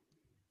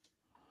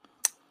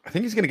 I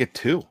think he's going to get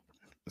 2.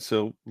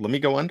 So let me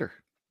go under.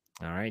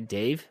 All right,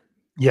 Dave?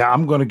 Yeah,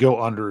 I'm going to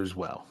go under as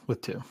well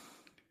with 2.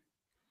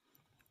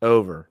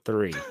 Over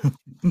 3.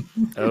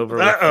 Over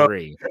with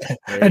 3.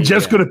 And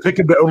just going to pick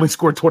him to only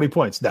score 20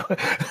 points. No.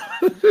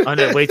 Oh,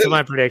 no, wait till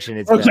my prediction.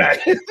 It's okay.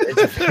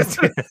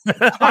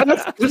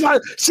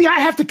 See, I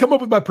have to come up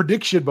with my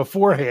prediction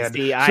beforehand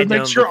to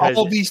make sure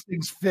all these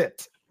things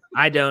fit.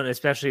 I don't,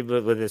 especially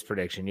with this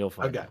prediction. You'll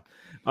find out.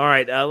 All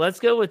right, let's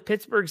go with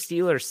Pittsburgh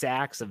Steelers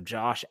sacks of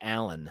Josh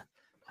Allen.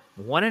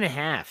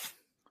 1.5.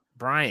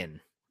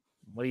 Brian,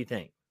 what do you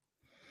think?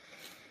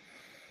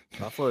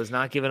 Buffalo has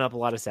not given up a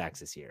lot of sacks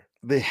this year.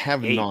 They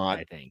have 8, not.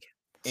 I think.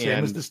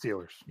 Same as the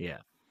Steelers. Yeah.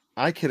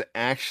 I could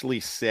actually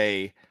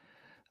say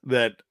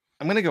that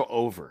I'm going to go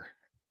over.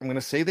 I'm going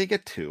to say they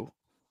get 2.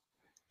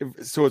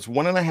 So it's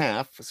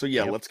 1.5. So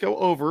let's go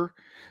over,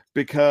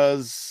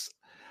 because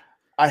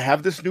I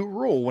have this new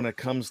rule when it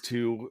comes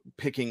to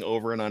picking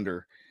over and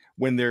under.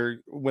 When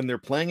they're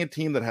playing a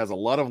team that has a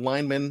lot of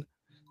linemen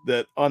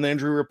that on the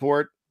injury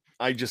report,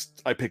 I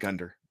pick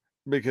under,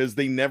 because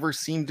they never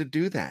seem to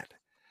do that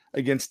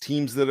against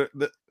teams that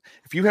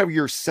if you have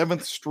your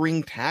 7th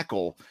string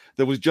tackle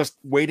that was just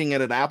waiting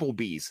at an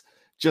Applebee's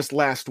just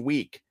last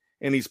week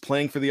and he's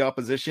playing for the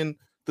opposition,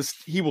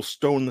 he will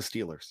stone the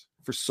Steelers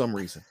for some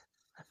reason.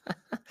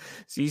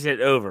 So you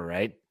said over,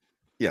 right?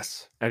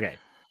 Yes. Okay.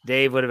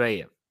 Dave, what about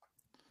you?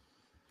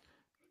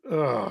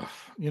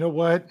 You know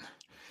what?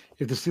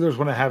 If the Steelers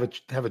want to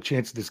have a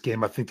chance in this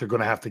game, I think they're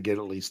going to have to get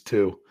at least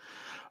 2.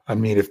 I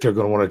mean, if they're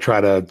going to want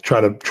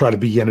to try to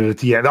be in it at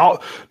the end,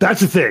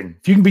 that's the thing.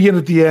 If you can be in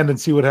at the end and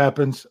see what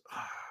happens,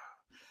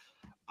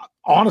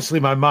 honestly,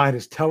 my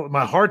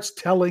heart's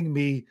telling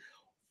me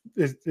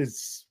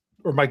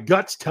or my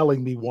gut's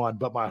telling me 1,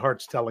 but my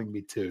heart's telling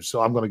me 2.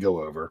 So I'm going to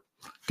go over.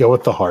 Go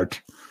with the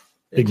heart.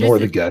 Ignore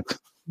the gut.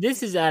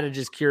 This is out of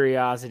just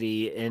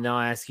curiosity, and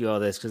I'll ask you all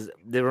this because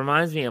it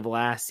reminds me of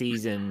last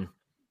season,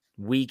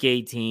 Week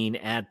 18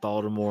 at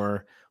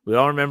Baltimore. We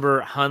all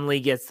remember Hundley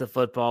gets the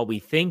football. We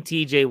think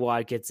TJ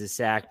Watt gets a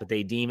sack, but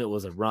they deem it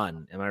was a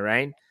run. Am I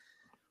right?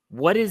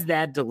 What is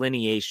that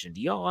delineation?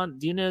 Do you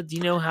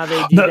know how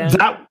they do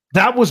that?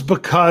 That was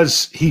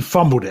because he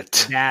fumbled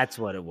it. That's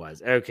what it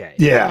was. Okay.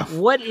 Yeah.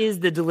 What is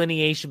the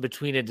delineation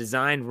between a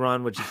designed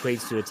run, which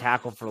equates to a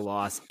tackle for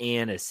loss,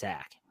 and a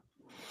sack?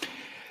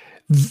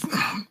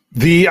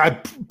 I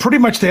pretty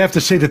much they have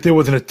to say that there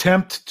was an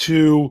attempt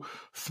to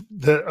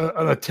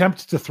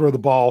throw the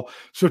ball.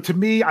 So to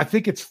me, I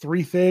think it's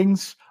 3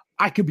 things.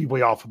 I could be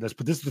way off on this,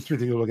 but this is the 3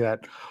 things to look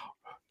at.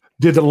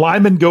 Did the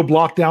lineman go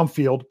block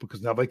downfield?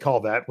 Because now they call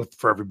that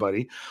for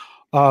everybody.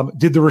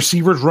 Did the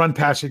receivers run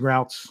passing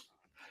routes?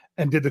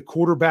 And did the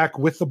quarterback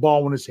with the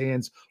ball in his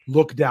hands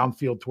look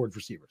downfield towards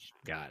receivers?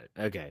 Got it.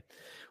 Okay.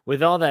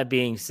 With all that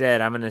being said,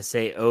 I'm going to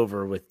say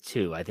over with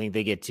 2. I think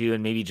they get 2,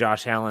 and maybe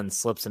Josh Allen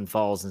slips and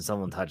falls and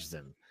someone touches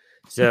him.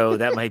 So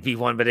that might be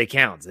 1, but it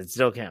counts. It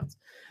still counts.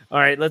 All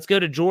right, let's go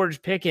to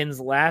George Pickens.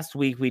 Last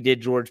week we did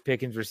George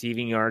Pickens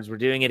receiving yards. We're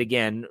doing it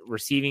again.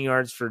 Receiving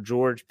yards for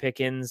George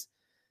Pickens,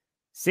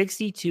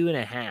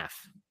 62.5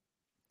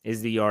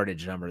 is the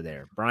yardage number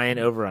there. Brian,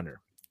 over under.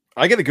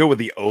 I got to go with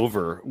the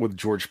over with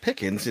George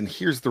Pickens, and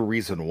here's the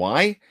reason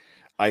why.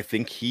 I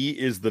think he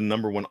is the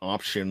number one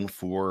option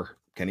for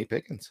Kenny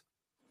Pickens.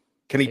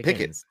 Kenny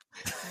Pickett.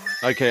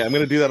 Okay, I'm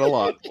going to do that a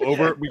lot.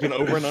 We can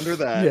over and under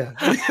that.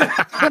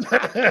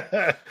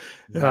 Yeah.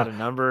 Not a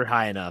number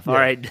high enough. Yeah. All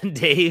right,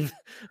 Dave,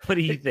 what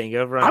do you think?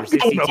 Over under?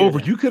 I'm going over.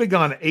 You could have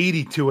gone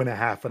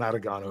 82.5 and I'd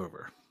have gone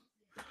over.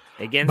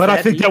 But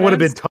I think that would have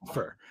been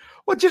tougher.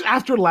 Well, just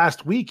after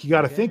last week, you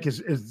got to think: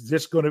 is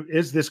this going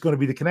to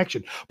be the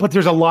connection? But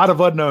there's a lot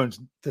of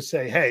unknowns to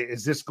say. Hey,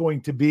 is this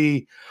going to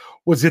be?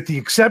 Was it the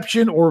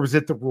exception or was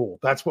it the rule?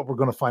 That's what we're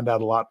going to find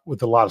out a lot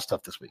with a lot of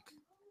stuff this week.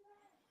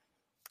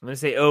 I'm going to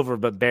say over,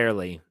 but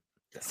barely.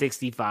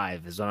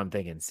 65 is what I'm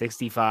thinking.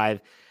 65.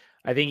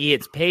 I think he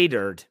hits pay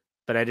dirt,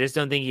 but I just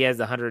don't think he has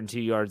the 102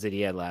 yards that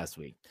he had last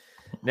week.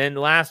 Then the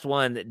last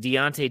one,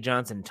 Deontay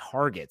Johnson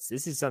targets.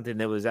 This is something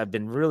that I've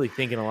been really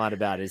thinking a lot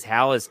about is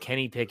how is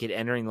Kenny Pickett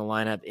entering the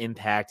lineup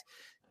impact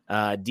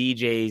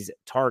DJ's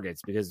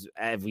targets? Because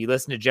if we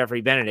listen to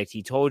Jeffrey Benedict,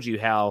 he told you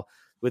how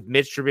with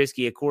Mitch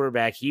Trubisky at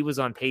quarterback, he was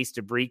on pace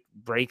to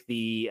break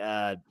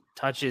the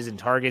touches and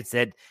targets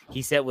that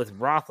he set with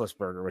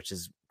Roethlisberger, which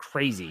is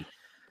crazy.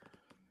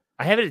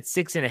 I have it at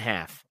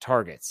 6.5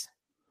 targets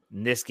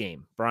in this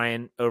game.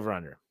 Brian, over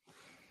under.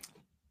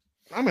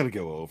 I'm going to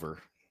go over.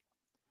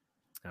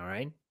 All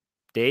right.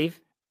 Dave?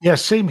 Yeah,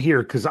 same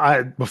here, because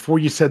before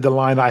you said the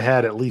line, I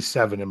had at least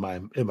 7 in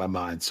my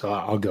mind, so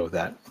I'll go with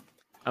that.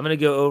 I'm going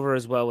to go over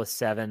as well with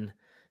 7.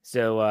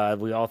 So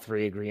we all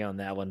three agree on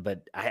that one.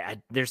 But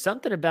there's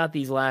something about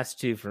these last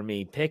two for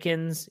me.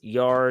 Pickens,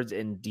 yards,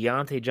 and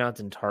Deontay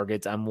Johnson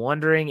targets. I'm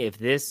wondering if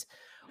this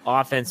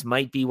offense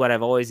might be what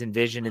I've always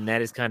envisioned, and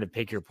that is kind of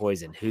pick your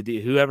poison.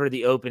 Whoever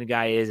the open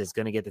guy is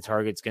going to get the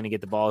targets, going to get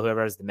the ball.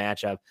 Whoever has the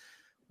matchup,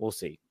 we'll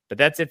see. But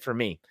that's it for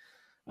me.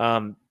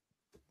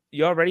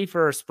 You all ready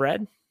for a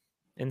spread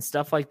and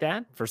stuff like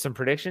that? For some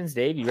predictions?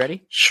 Dave, you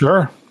ready?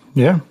 Sure.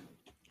 Yeah.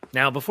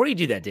 Now, before you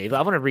do that, Dave,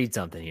 I want to read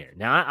something here.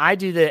 Now, I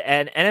do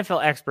an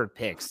NFL Expert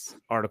Picks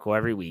article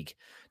every week.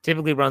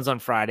 Typically runs on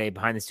Friday,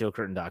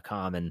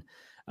 behindthesteelcurtain.com. And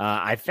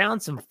I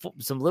found some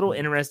little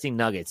interesting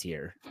nuggets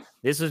here.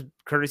 This was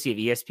courtesy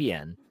of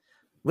ESPN.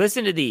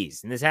 Listen to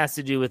these, and this has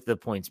to do with the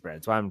point spread.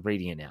 That's why I'm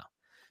reading it now.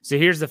 So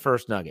here's the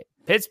first nugget.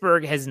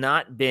 Pittsburgh has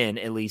not been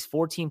at least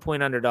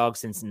 14-point underdog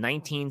since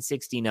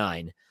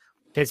 1969.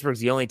 Pittsburgh's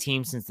the only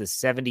team since the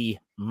 70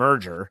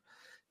 merger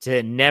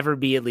to never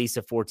be at least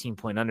a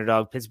 14-point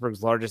underdog.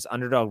 Pittsburgh's largest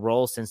underdog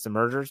roll since the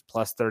mergers,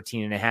 plus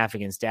 13.5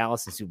 against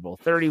Dallas in Super Bowl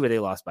 30, where they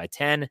lost by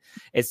 10.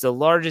 It's the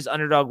largest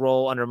underdog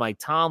roll under Mike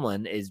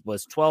Tomlin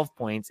was 12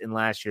 points in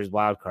last year's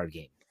wildcard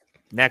game.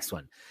 Next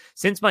one.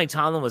 Since Mike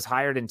Tomlin was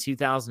hired in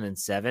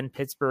 2007,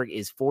 Pittsburgh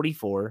is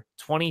 44,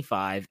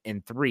 25,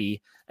 and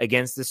 3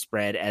 against the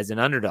spread as an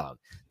underdog,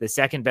 the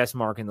second best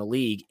mark in the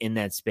league in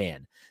that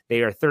span.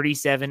 They are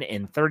 37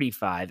 and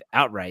 35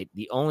 outright,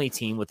 the only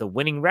team with a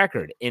winning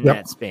record in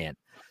that span.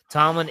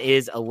 Tomlin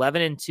is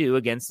 11 and 2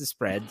 against the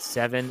spread,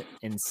 7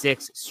 and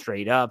 6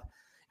 straight up,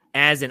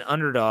 as an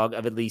underdog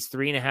of at least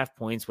 3.5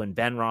 points when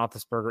Ben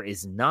Roethlisberger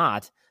is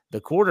not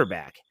the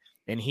quarterback.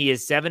 And he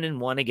is 7 and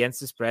 1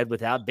 against the spread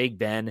without Big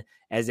Ben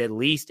as at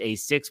least a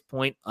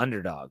 6-point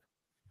underdog.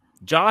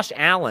 Josh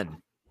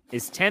Allen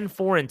is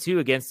 10-4 and 2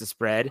 against the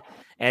spread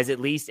as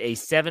at least a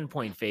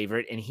 7-point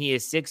favorite, and he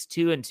is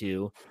 6-2 and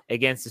 2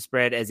 against the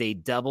spread as a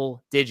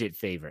double-digit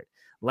favorite.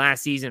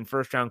 Last season,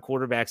 first-round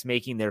quarterbacks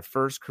making their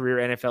first career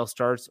NFL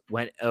starts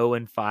went 0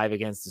 and 5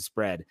 against the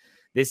spread.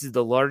 This is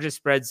the largest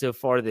spread so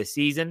far this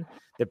season.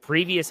 The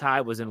previous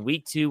high was in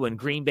week 2 when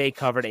Green Bay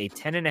covered a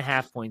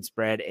 10.5-point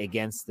spread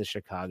against the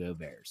Chicago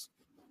Bears.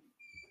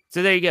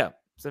 So there you go.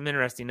 Some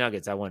interesting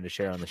nuggets I wanted to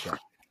share on the show.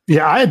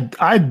 Yeah,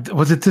 I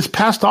was it this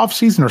past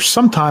offseason or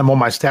sometime on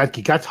my Stat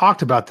Geek, I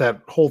talked about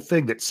that whole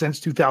thing that since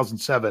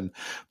 2007,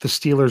 the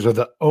Steelers are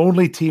the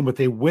only team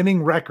with a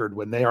winning record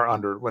when they are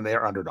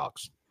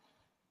underdogs.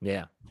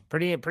 Yeah.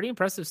 Pretty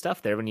impressive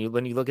stuff there when you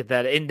look at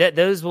that. And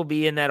those will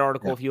be in that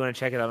article if you want to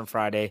check it out on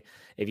Friday,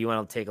 if you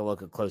want to take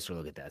a closer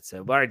look at that. So,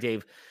 all right,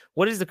 Dave,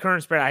 what is the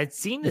current spread? I had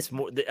seen this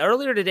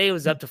earlier today. It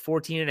was up to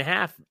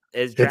 14.5.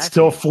 It's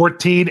still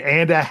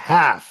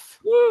 14.5.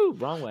 Woo,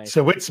 wrong way.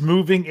 So it's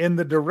moving in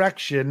the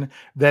direction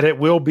that it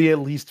will be at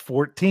least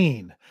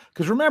 14.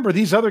 Because remember,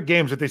 these other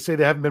games that they say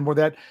they haven't been more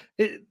than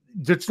that,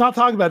 it's not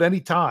talking about any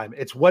time.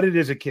 It's what it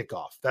is at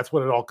kickoff. That's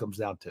what it all comes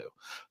down to.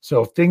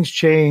 So if things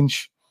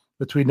change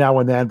between now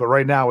and then, but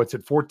right now it's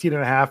at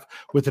 14.5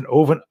 with an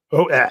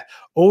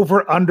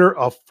over under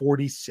of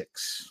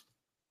 46.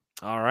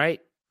 All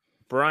right.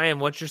 Brian,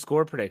 what's your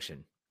score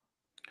prediction?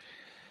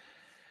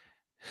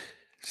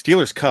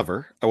 Steelers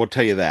cover. I will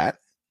tell you that.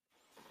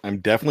 I'm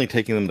definitely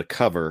taking them to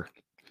cover.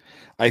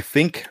 I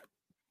think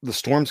the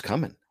storm's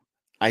coming.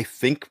 I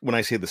think when I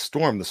say the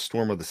storm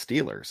of the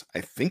Steelers, I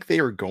think they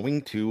are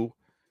going to,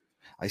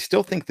 I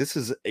still think this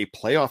is a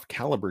playoff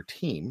caliber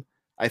team.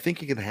 I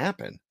think it can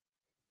happen.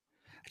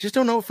 I just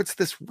don't know if it's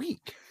this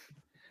week.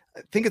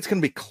 I think it's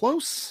going to be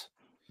close,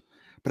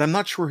 but I'm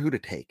not sure who to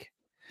take,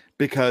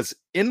 because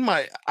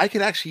I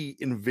could actually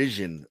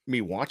envision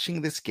me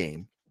watching this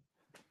game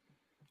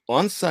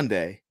on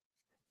Sunday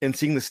and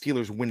seeing the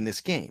Steelers win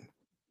this game.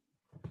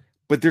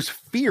 But there's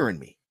fear in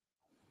me.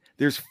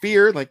 There's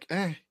fear like,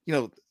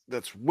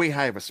 that's way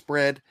high of a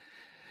spread.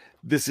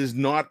 This is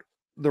not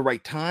the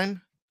right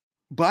time,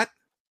 but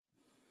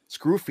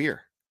screw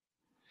fear.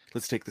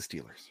 Let's take the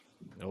Steelers.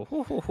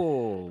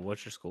 Oh,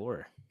 what's your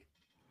score?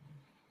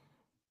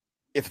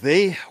 If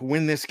they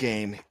win this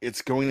game,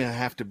 it's going to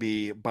have to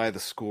be by the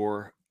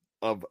score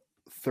of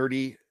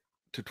 30-28.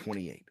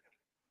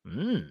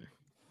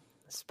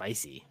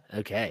 Spicy.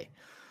 Okay.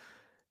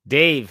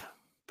 Dave,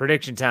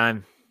 prediction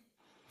time.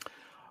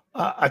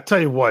 I tell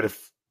you what,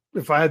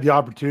 if I had the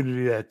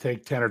opportunity to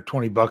take 10 or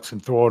 $20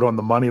 and throw it on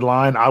the money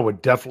line, I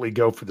would definitely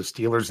go for the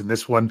Steelers in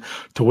this one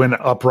to win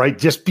upright.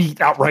 Just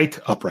beat outright.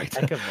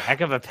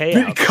 Heck of a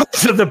payout.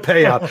 Because of the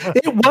payout.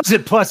 It was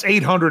at plus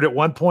 800 at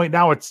one point.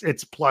 Now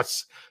it's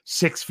plus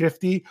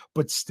 650,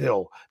 but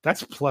still,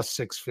 that's plus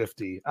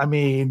 650. I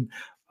mean,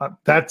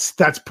 that's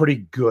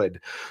pretty good.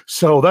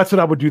 So that's what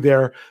I would do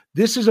there.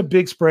 This is a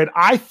big spread.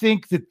 I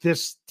think that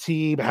this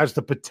team has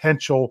the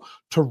potential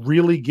to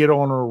really get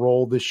on a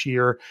roll this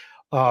year.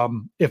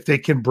 If they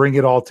can bring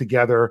it all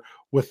together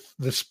with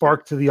the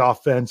spark to the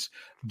offense,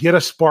 get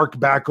a spark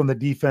back on the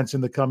defense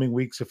in the coming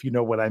weeks, if you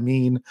know what I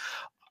mean.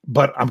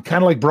 But I'm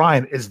kind of like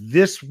Brian, is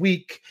this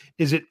week,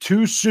 is it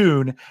too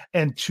soon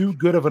and too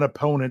good of an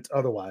opponent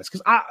otherwise?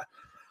 Because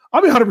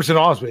I'll be 100%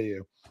 honest with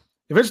you.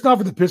 If it's not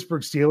for the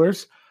Pittsburgh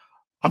Steelers,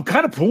 I'm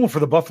kind of pulling for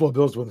the Buffalo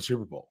Bills to win the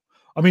Super Bowl.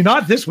 I mean,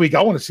 not this week.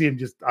 I want to see him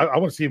I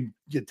want to see him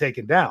get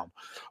taken down.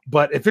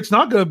 But if it's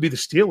not going to be the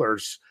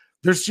Steelers,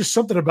 there's just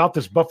something about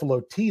this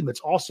Buffalo team that's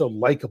also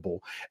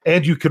likable,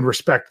 and you can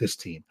respect this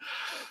team.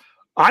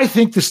 I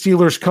think the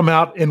Steelers come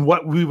out in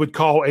what we would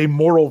call a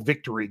moral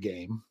victory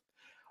game.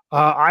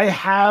 I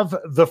have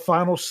the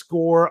final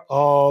score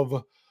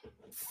of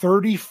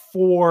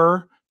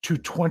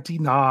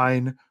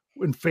 34-29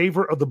 in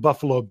favor of the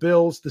Buffalo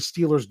Bills. The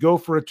Steelers go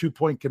for a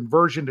 2-point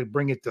conversion to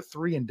bring it to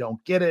 3 and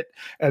don't get it.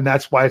 And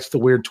that's why it's the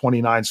weird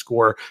 29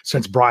 score,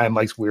 since Brian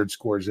likes weird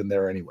scores in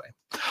there anyway.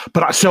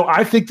 But so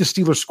I think the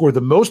Steelers score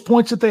the most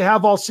points that they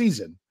have all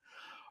season.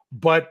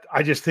 But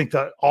I just think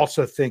that,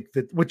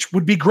 which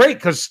would be great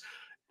because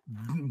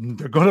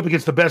they're going up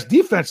against the best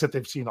defense that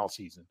they've seen all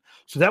season.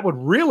 So that would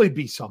really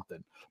be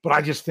something. But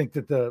I just think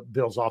that the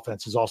Bills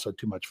offense is also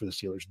too much for the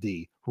Steelers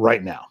D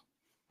right now,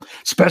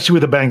 especially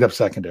with a banged up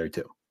secondary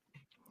too.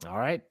 All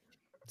right.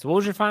 So what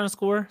was your final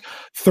score?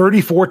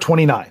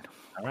 34-29.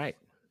 All right.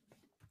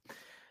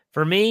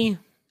 For me,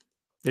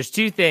 there's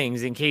two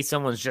things in case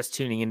someone's just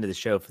tuning into the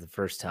show for the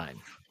first time.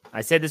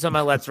 I said this on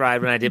my Let's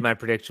Ride when I did my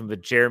prediction,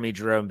 but Jeremy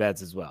Jerome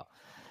bets as well.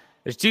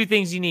 There's two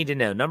things you need to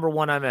know. Number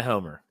one, I'm a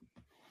homer.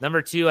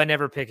 Number two, I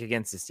never pick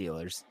against the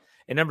Steelers.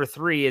 And number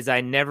three is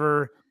I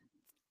never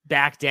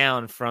back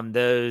down from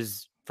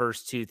those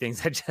first two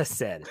things I just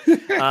said.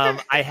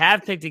 I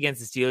have picked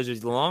against the Steelers. It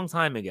was a long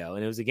time ago,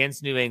 and it was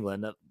against New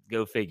England.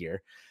 Go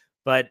figure.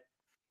 But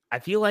I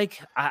feel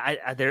like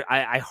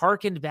I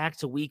hearkened back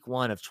to week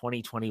 1 of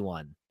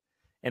 2021,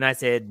 and I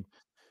said,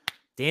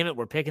 damn it,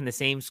 we're picking the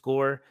same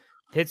score.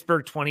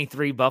 Pittsburgh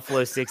 23,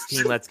 Buffalo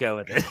 16. Let's go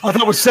with it. I thought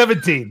it was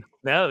 17.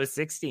 No, it was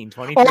 16.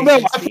 23. Oh,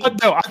 no,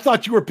 I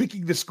thought you were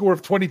picking the score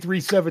of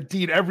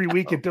 23-17 every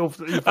week until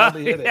you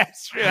finally hit it.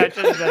 That's true. I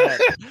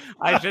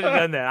should have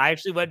done that. I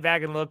actually went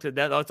back and looked at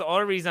that. That's the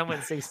only reason I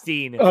went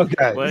 16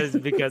 was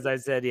because I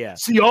said, yeah.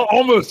 See,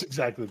 almost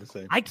exactly the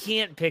same. I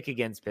can't pick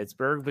against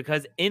Pittsburgh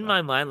because in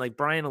my mind, like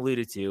Brian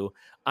alluded to,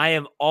 I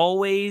am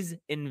always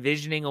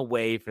envisioning a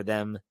way for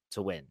them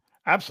to win.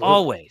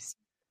 Absolutely.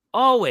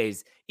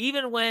 Always.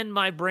 Even when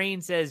my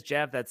brain says,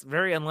 Jeff, that's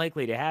very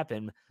unlikely to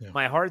happen,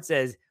 my heart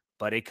says,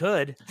 but it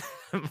could.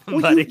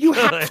 Well, you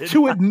have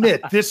to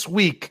admit this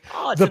week,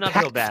 the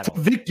path to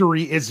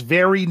victory is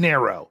very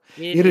narrow.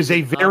 It is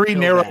a very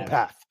narrow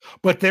path,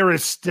 but there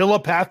is still a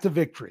path to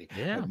victory.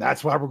 Yeah. And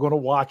that's why we're going to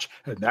watch,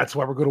 and that's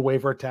why we're going to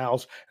wave our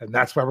towels, and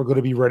that's why we're going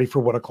to be ready for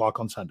 1 o'clock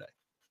on Sunday.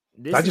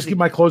 Did I just give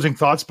my closing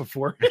thoughts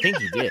before? I think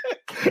you did.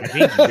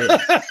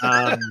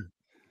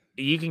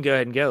 You can go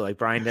ahead and go. Like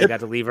Brian got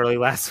to leave early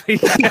last week.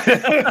 Hit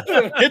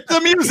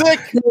the music.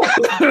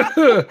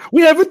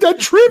 We haven't done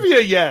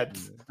trivia yet.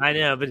 I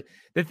know, but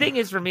the thing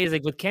is for me is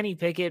like with Kenny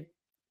Pickett,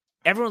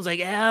 everyone's like,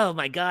 oh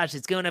my gosh,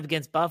 it's going up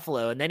against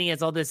Buffalo. And then he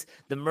has all this,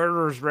 the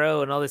murderer's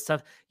row and all this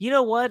stuff. You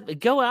know what?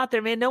 Go out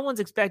there, man. No one's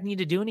expecting you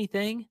to do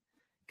anything.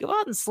 Go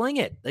out and sling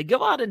it. Like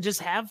go out and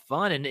just have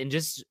fun and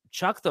just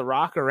chuck the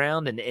rock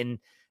around. And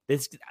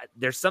this,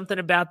 there's something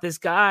about this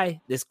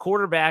guy, this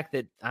quarterback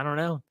that I don't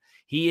know.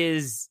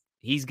 He's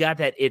got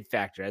that it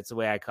factor. That's the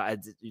way I call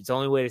it. It's the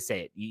only way to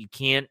say it. You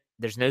can't,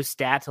 there's no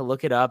stat to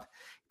look it up,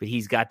 but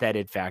he's got that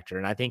it factor.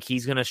 And I think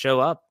he's going to show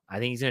up.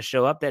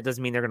 That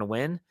doesn't mean they're going to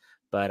win,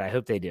 but I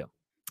hope they do.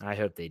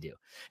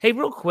 Hey,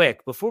 real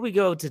quick, before we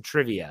go to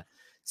trivia,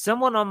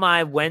 Someone on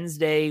my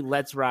Wednesday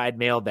Let's Ride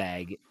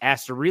mailbag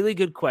asked a really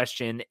good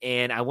question,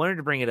 and I wanted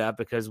to bring it up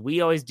because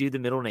we always do the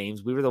middle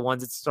names. We were the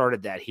ones that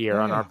started that here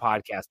on our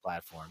podcast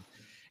platform.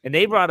 And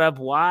they brought up,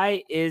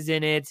 why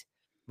isn't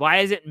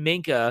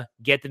Minkah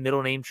get the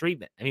middle name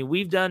treatment? I mean,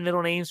 we've done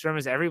middle names from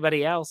as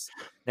everybody else,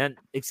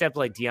 except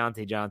like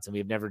Deontay Johnson.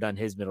 We've never done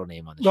his middle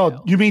name on the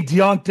show. You mean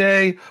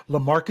Deontay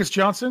LaMarcus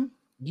Johnson?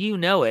 You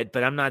know it,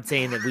 but I'm not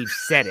saying that we've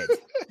said it.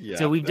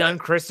 So we've done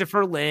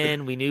Christopher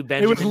Lynn. We knew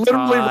Benjamin. It was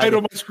literally Todd. right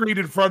on my screen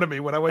in front of me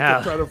when I went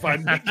to try to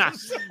find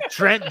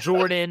Trent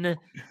Jordan,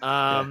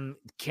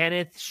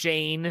 Kenneth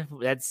Shane.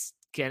 That's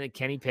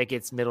Kenny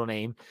Pickett's middle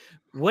name.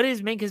 What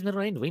is Minkah's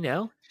middle name? Do we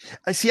know?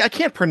 I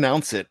can't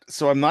pronounce it,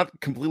 so I'm not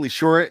completely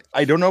sure.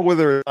 I don't know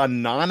whether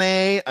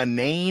Anane.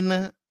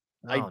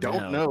 I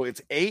don't know.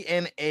 It's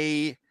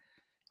Anane.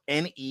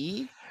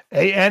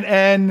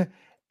 Annane.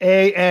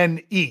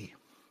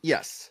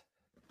 Yes.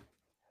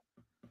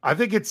 I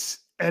think it's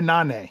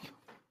Anane.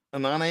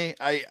 Anane?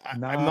 I'm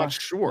not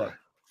sure.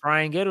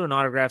 Brian, go to an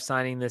autograph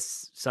signing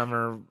this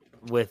summer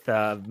with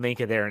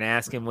Minkah there and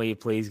ask him, will you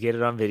please get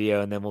it on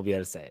video, and then we'll be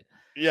able to say it.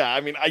 Yeah, I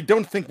mean, I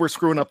don't think we're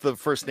screwing up the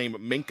first name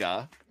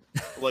Minkah.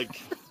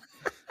 Like,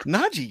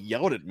 Najee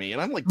yelled at me,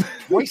 and I'm like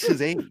twice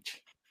his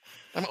age.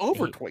 I'm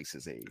over twice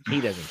his age.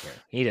 He doesn't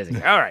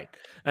care. All right.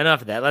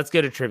 Enough of that. Let's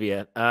go to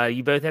trivia.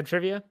 You both have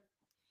trivia?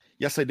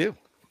 Yes, I do.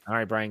 All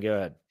right, Brian, go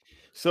ahead.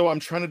 So I'm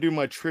trying to do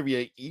my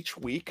trivia each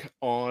week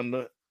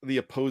on the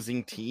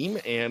opposing team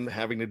and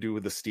having to do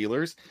with the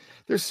Steelers.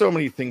 There's so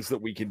many things that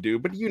we can do,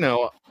 but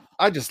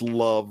I just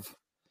love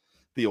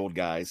the old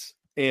guys.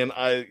 And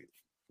I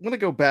want to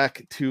go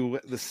back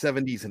to the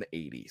 70s and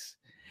 80s.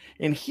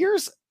 And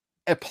here's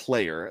a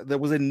player that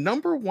was a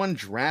number 1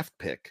 draft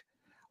pick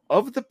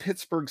of the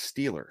Pittsburgh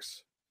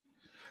Steelers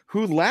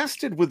who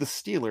lasted with the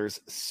Steelers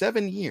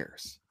 7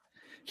 years.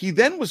 He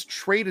then was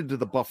traded to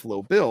the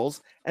Buffalo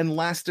Bills and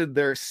lasted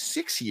there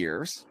 6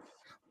 years,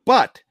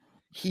 but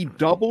he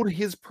doubled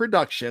his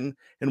production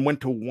and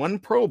went to 1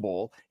 Pro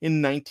Bowl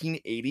in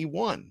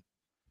 1981.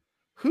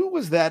 Who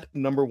was that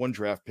number 1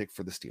 draft pick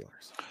for the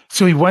Steelers?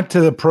 So he went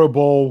to the Pro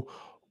Bowl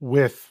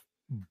with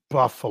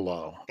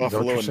Buffalo.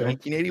 Buffalo in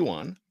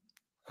 1981.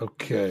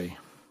 Okay.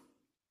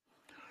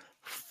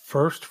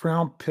 First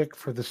round pick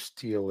for the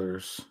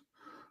Steelers.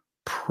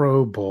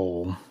 Pro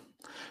Bowl.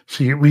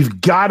 So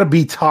we've got to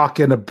be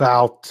talking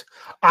about.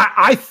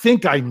 I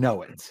think I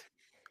know it.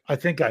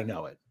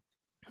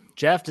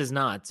 Jeff does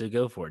not, so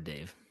go for it,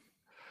 Dave.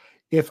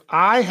 If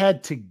I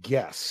had to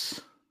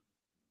guess,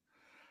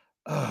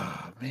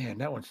 oh man,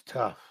 that one's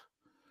tough.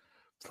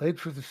 Played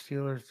for the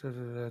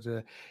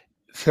Steelers.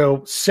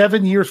 So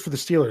 7 years for the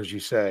Steelers, you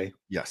say?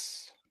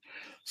 Yes.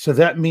 So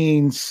that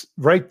means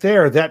right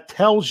there, that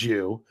tells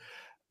you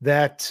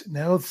that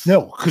no,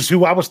 because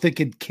who I was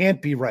thinking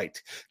can't be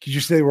right. Because you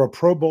say they were a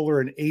Pro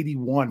Bowler in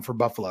 81 for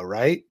Buffalo,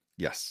 right?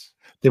 Yes.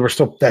 They were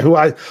still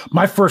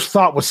my first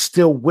thought was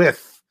still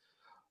with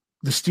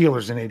the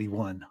Steelers in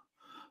 81.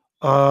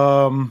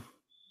 Man,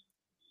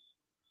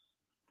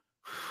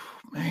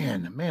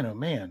 oh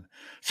man.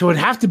 So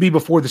it'd have to be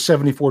before the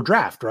 74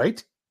 draft,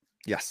 right?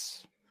 Yes.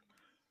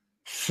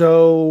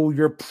 So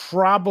you're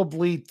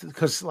probably,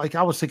 because like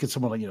I was thinking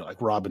someone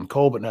like Robin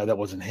Cole, but no, that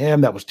wasn't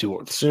him. That was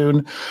too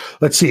soon.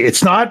 Let's see.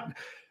 It's not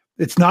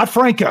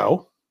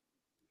Franco.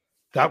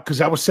 Because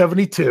that was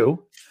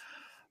 72.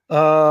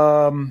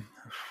 And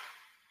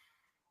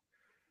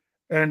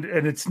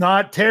it's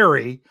not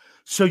Terry.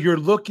 So you're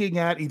looking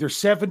at either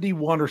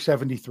 71 or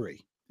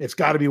 73. It's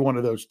got to be one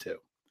of those two.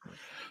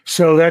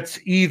 So that's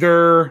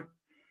either,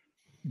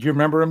 do you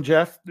remember him,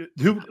 Jeff?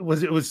 Who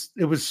was it? Was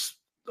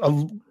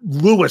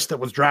Lewis that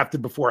was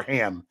drafted before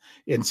Ham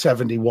in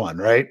 71,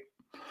 right?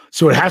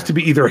 So it has to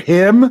be either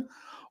him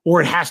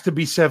or it has to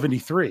be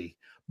 73.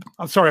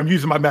 I'm sorry, I'm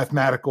using my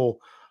mathematical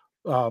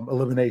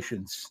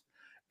eliminations.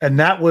 And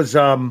that was,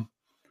 oh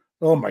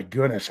my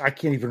goodness, I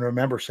can't even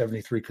remember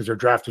 73 because their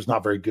draft was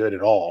not very good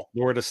at all.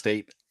 Florida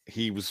State,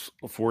 he was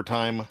a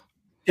 4-time.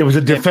 It was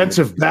a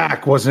defensive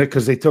back, wasn't it?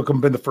 Because they took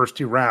him in the first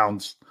 2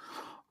 rounds.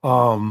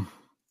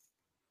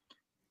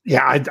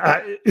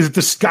 Yeah, is it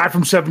this guy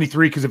from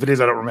 73? Because if it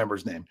is, I don't remember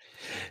his name.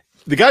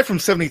 The guy from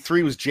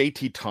 73 was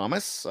J.T.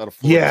 Thomas out of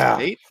Florida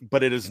State,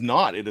 but it is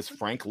not. It is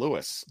Frank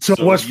Lewis. So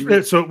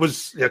it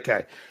was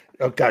okay.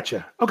 Oh,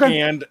 gotcha.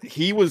 Okay. And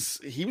he was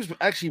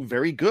actually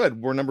very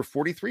good. We're number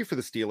 43 for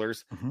the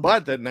Steelers,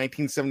 but that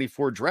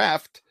 1974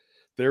 draft,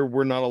 there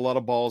were not a lot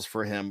of balls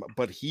for him,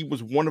 but he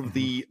was one of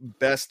the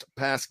best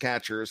pass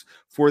catchers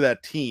for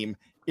that team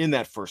in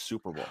that first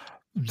Super Bowl.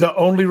 The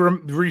only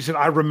reason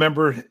I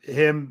remember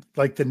him,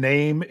 like the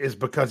name, is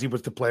because he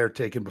was the player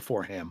taken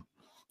before him,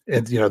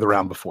 and the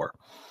round before.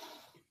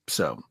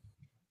 So,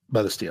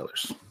 by the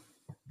Steelers.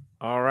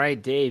 All right,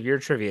 Dave, your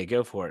trivia,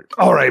 go for it.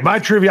 All right, my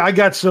trivia. I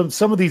got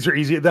some of these are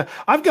easy.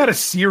 I've got a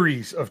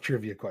series of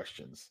trivia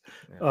questions,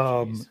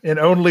 in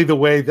only the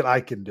way that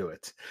I can do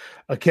it.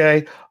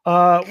 Okay,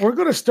 we're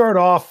going to start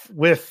off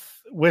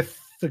with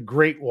the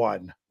great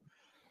one.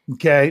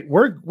 Okay,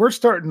 we're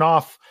starting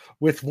off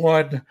with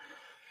one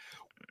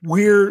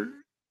where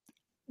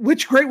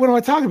which great one am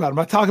I talking about? Am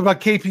I talking about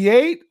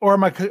KP8 or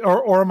am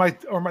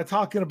I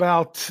talking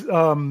about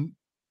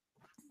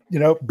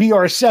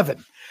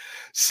BR7?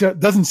 So it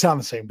doesn't sound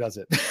the same, does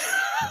it?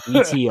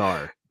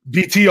 BTR.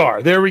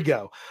 There we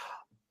go.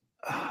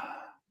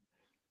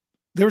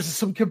 There's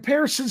some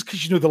comparisons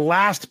because the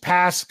last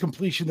pass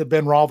completion that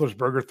Ben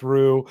Roethlisberger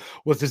threw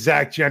was to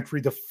Zach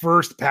Gentry. The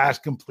first pass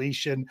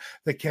completion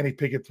that Kenny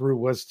Pickett threw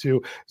was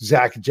to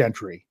Zach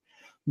Gentry.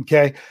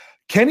 Okay.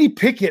 Kenny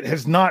Pickett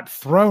has not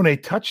thrown a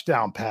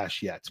touchdown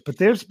pass yet, but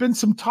there's been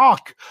some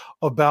talk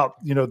about,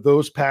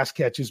 those pass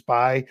catches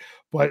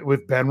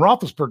with Ben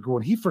Roethlisberger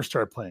when he first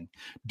started playing.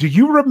 Do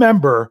you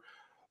remember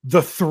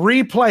the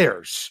 3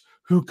 players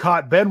who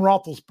caught Ben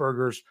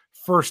Roethlisberger's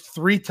first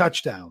 3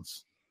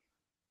 touchdowns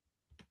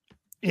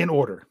in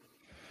order?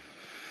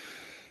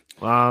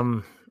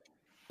 Randall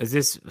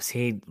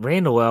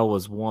L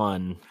was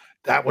one.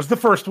 That was the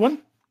first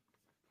one.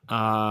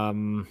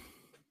 I'm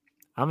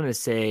going to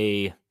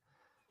say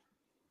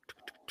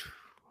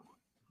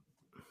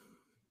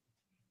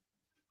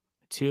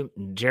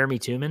Jeremy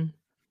Tooman.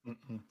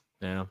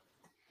 No.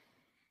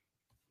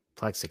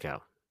 Plexico.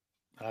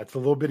 It's a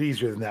little bit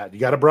easier than that. You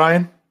got it,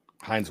 Brian?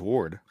 Hines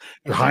Ward.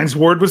 Hines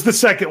Ward was the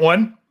second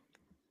one.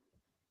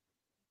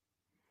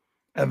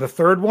 And the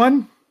third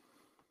one?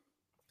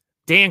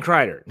 Dan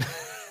Kreider.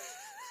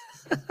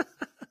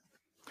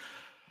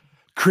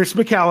 Chris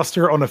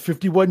McAllister on a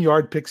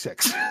 51-yard pick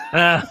six.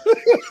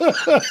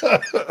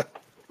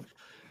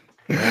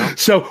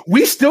 So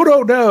we still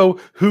don't know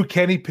who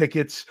Kenny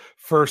Pickett's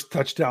first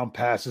touchdown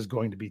pass is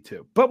going to be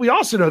to. But we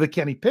also know that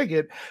Kenny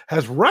Pickett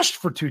has rushed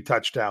for 2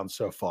 touchdowns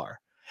so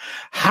far.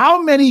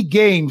 How many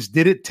games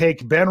did it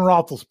take Ben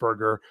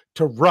Roethlisberger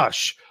to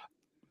rush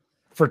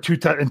for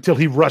until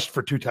he rushed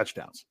for 2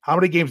 touchdowns? How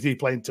many games did he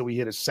play until he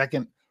hit his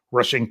second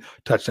rushing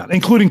touchdown,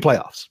 including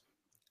playoffs?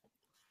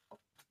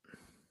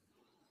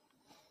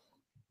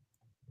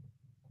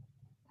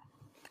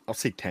 I'll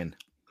say 10.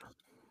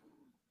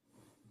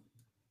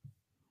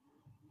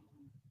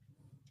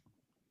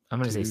 I'm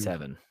going to say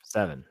 7.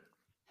 7.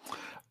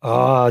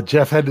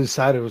 Jeff had to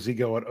decide, was he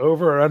going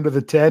over or under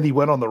the 10? He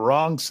went on the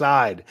wrong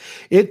side.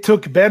 It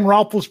took Ben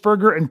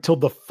Roethlisberger until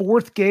the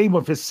 4th game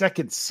of his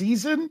second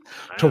season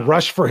to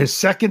rush for his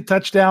second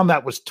touchdown.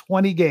 That was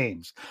 20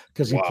 games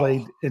because he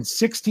played in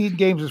 16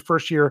 games his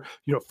first year,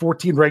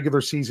 14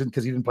 regular season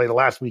because he didn't play the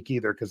last week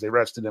either because they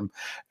rested him,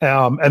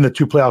 and the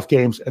 2 playoff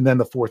games, and then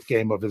the 4th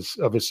game of his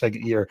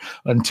second year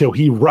until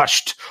he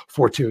rushed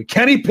for 2.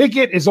 Kenny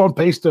Pickett is on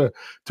pace to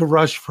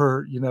rush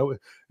for,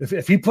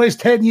 if he plays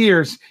 10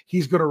 years,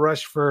 he's going to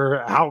rush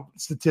for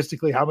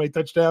statistically how many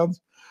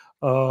touchdowns?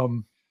 That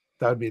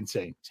would be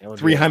insane.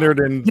 300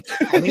 and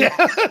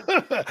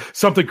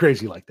something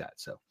crazy like that.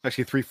 So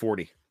actually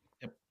 340.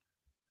 Yep.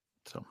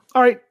 So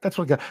all right, that's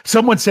what I got.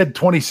 Someone said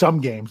 20 some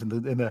games, and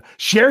the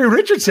Sherry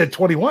Richard said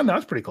 21. That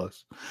was pretty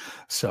close.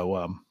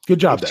 So good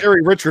job.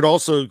 Sherry Richard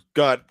also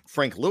got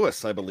Frank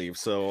Lewis, I believe.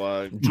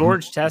 So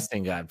George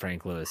Testing got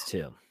Frank Lewis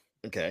too.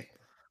 Okay.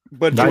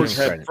 But George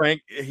had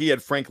Frank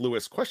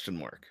Lewis ?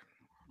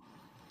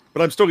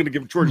 But I'm still going to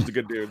give George the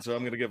good dude, so I'm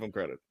going to give him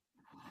credit.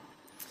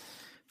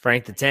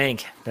 Frank the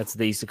Tank. That's what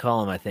they used to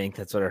call him, I think.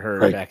 That's what I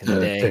heard back in the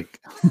day.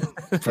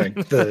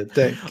 Frank the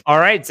Tank. All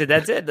right, so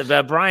that's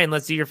it. Brian,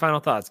 let's see your final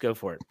thoughts. Go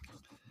for it.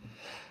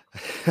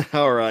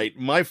 All right.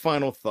 My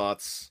final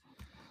thoughts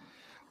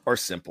are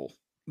simple.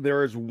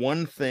 There is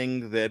one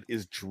thing that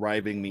is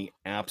driving me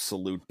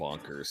absolute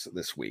bonkers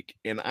this week,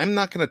 and I'm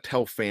not going to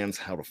tell fans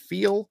how to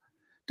feel.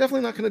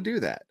 Definitely not going to do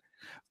that.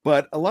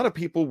 But a lot of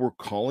people were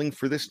calling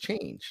for this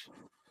change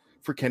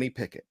for Kenny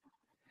Pickett.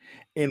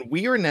 And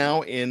we are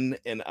now in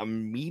an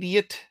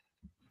immediate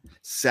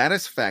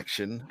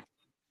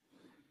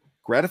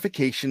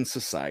gratification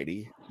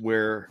society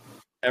where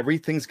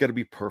everything's got to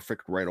be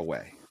perfect right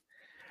away.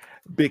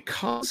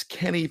 Because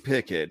Kenny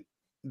Pickett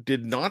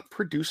did not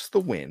produce the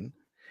win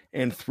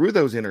and threw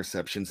those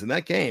interceptions in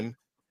that game,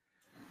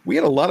 we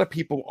had a lot of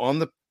people on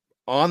the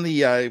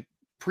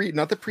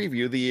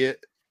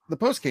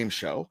post-game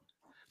show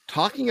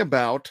talking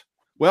about,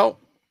 well,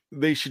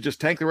 they should just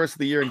tank the rest of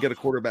the year and get a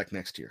quarterback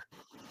next year.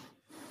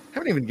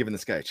 Haven't even given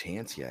this guy a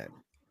chance yet.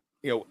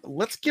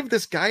 Let's give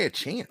this guy a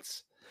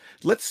chance.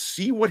 Let's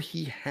see what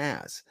he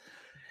has.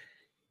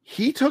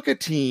 He took a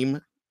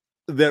team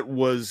that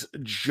was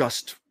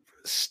just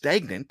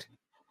stagnant,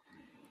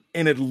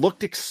 and it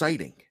looked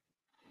exciting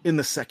in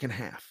the second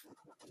half.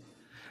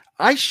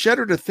 I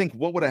shudder to think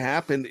what would have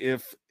happened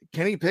if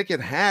Kenny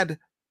Pickett had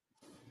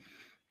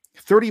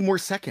 30 more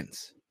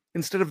seconds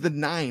instead of the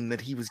 9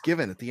 that he was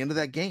given at the end of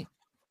that game.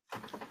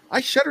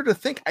 I shudder to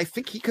think. I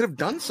think he could have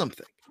done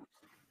something,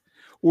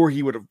 or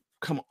he would have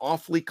come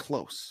awfully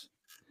close.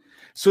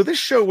 So this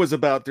show was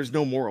about there's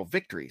no moral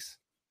victories.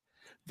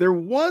 There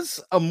was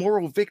a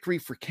moral victory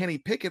for Kenny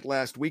Pickett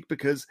last week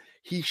because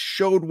he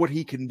showed what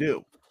he can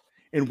do,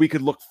 and we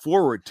could look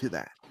forward to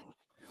that.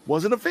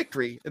 Wasn't a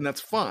victory, and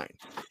that's fine.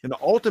 And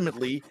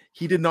ultimately,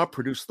 he did not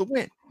produce the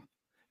win,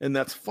 and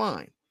that's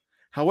fine.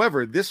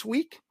 However, this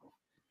week,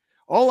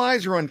 all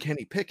eyes are on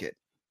Kenny Pickett.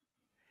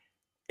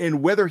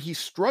 And whether he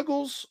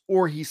struggles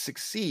or he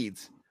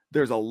succeeds,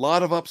 there's a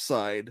lot of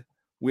upside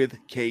with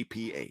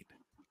KP8.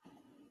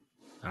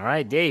 All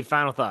right, Dave,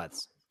 final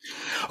thoughts.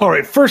 All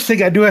right, first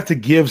thing, I do have to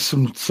give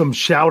some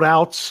shout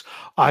outs.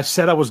 I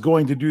said I was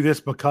going to do this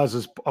because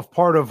as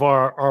part of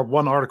our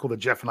one article that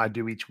Jeff and I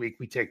do each week,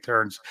 we take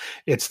turns.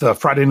 It's the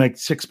Friday night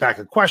 6-pack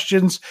of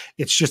questions.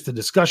 It's just a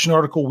discussion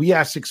article. We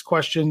ask 6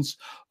 questions.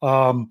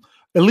 At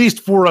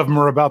least 4 of them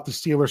are about the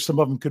Steelers. Some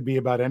of them could be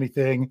about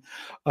anything.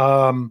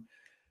 I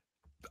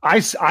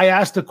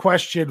asked a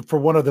question for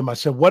one of them. I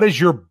said, what is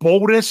your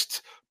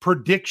boldest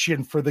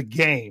prediction for the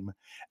game?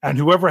 And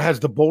whoever has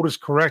the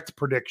boldest correct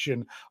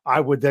prediction,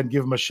 I would then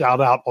give them a shout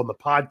out on the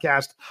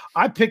podcast.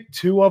 I picked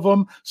 2 of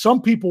them.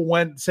 Some people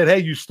said, hey,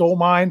 you stole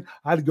mine.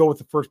 I had to go with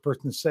the first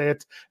person to say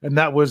it. And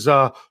that was,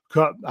 I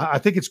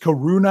think it's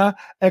Karuna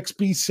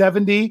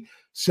XB70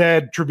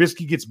 said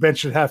Trubisky gets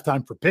benched at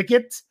halftime for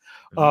Pickett.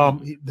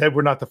 They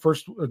were not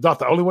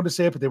the only one to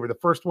say it, but they were the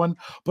first one.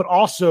 But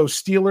also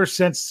Steelers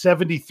since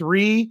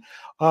 73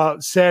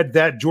 said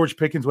that George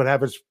Pickens would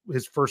have his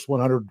first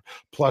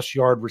 100+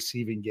 yard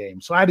receiving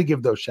game. So I had to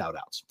give those shout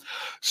outs.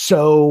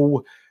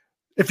 So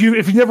if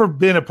you've never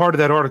been a part of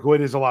that article,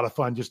 it is a lot of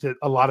fun. Just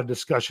a lot of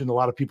discussion, a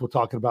lot of people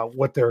talking about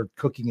what they're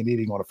cooking and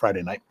eating on a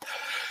Friday night.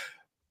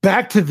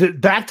 Back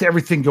to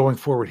everything going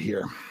forward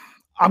here.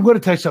 I'm going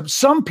to tell you something.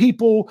 Some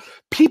people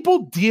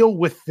deal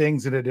with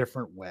things in a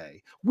different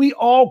way. We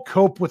all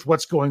cope with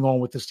what's going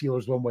on with the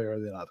Steelers one way or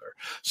the other.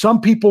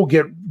 Some people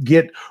get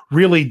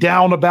really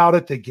down about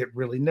it. They get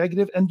really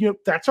negative, and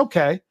that's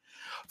okay.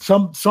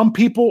 Some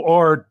people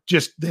are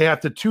just, they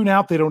have to tune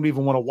out. They don't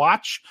even want to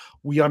watch.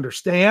 We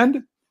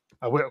understand.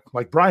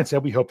 Like Brian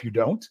said, we hope you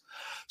don't.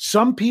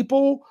 Some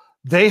people,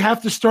 they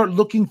have to start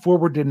looking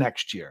forward to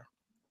next year.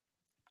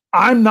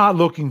 I'm not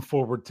looking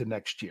forward to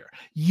next year.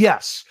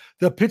 Yes,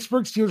 the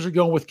Pittsburgh Steelers are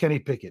going with Kenny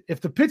Pickett.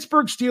 If the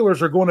Pittsburgh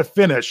Steelers are going to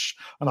finish,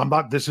 and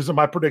this isn't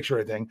my prediction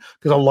or anything,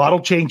 because a lot will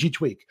change each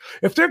week.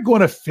 If they're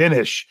going to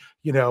finish,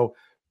 6-7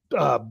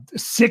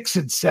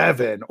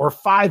 or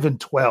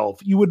 5-12,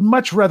 you would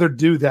much rather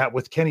do that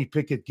with Kenny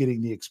Pickett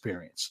getting the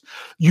experience.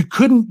 You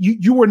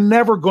were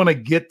never going to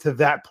get to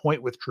that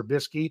point with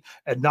Trubisky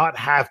and not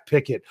have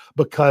Pickett,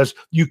 because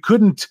you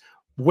couldn't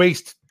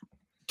waste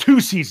 2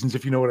 seasons,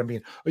 if you know what I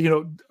mean,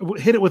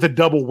 hit it with a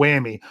double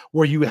whammy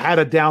where you had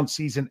a down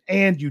season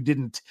and you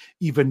didn't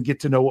even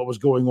get to know what was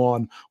going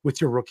on with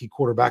your rookie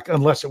quarterback,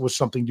 unless it was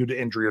something due to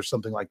injury or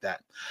something like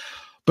that.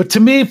 But to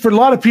me, for a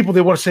lot of people,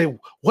 they want to say,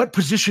 what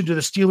position do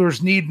the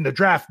Steelers need in the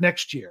draft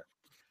next year?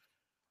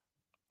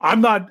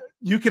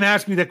 You can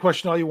ask me that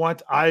question all you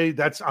want.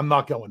 I'm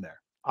not going there.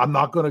 I'm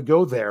not going to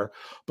go there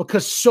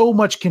because so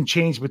much can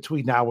change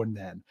between now and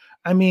then.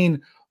 I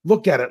mean,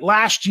 look at it.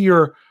 Last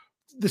year,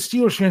 the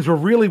Steelers fans were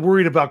really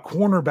worried about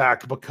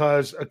cornerback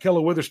because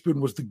Ahkello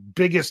Witherspoon was the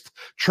biggest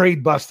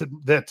trade bust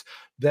that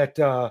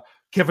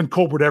Kevin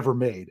Colbert ever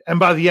made. And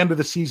by the end of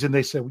the season,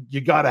 they said,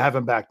 you got to have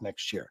him back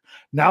next year.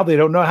 Now they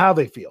don't know how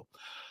they feel.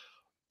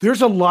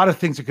 There's a lot of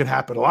things that could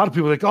happen. A lot of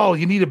people are like, oh,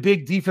 you need a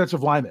big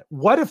defensive lineman.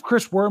 What if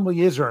Chris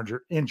Wormley is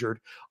injured?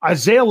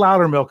 Isaiah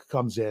Loudermilk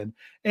comes in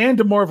and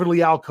DeMarvin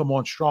Leal come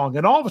on strong.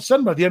 And all of a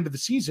sudden, by the end of the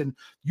season,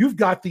 you've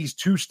got these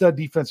 2 stud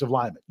defensive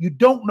linemen. You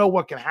don't know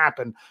what can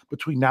happen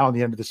between now and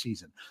the end of the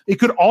season. It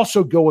could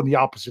also go in the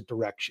opposite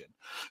direction.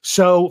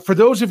 So for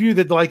those of you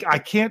that I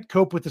can't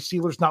cope with the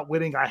Steelers not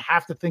winning, I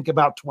have to think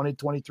about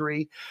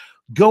 2023,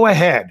 go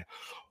ahead.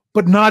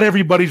 But not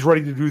everybody's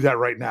ready to do that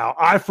right now.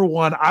 For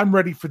one, I'm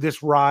ready for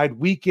this ride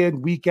week in,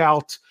 week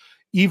out.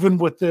 Even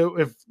with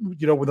when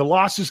the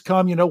losses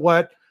come, you know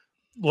what?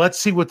 Let's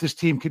see what this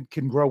team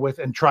can grow with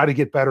and try to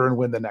get better and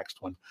win the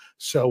next one.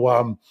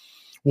 So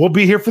we'll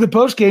be here for the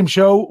post-game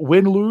show,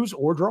 win, lose,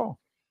 or draw.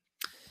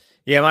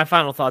 Yeah, my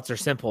final thoughts are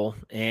simple,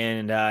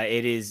 and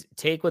it is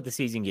take what the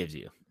season gives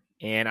you.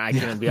 And I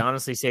can be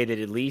honestly say that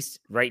at least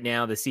right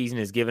now the season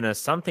has given us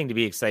something to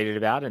be excited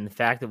about, and the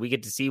fact that we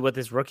get to see what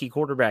this rookie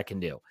quarterback can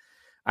do.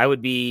 I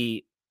would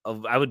be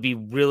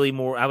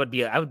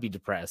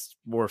depressed,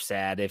 more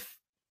sad if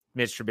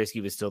Mitch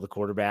Trubisky was still the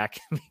quarterback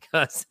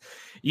because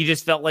you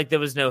just felt like there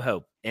was no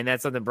hope. And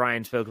that's something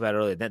Brian spoke about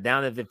earlier. That now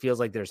that it feels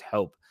like there's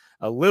hope,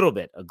 a little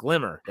bit, a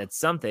glimmer, that's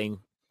something,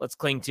 let's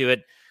cling to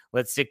it.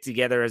 Let's stick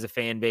together as a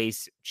fan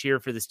base, cheer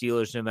for the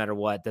Steelers no matter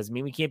what. Doesn't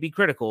mean we can't be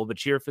critical, but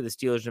cheer for the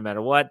Steelers no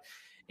matter what.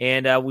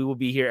 And we will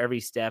be here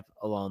every step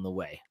along the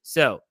way.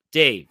 So,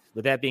 Dave,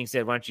 with that being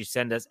said, why don't you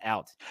send us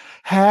out?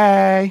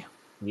 Hey.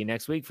 See you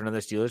next week for another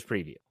Steelers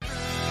preview.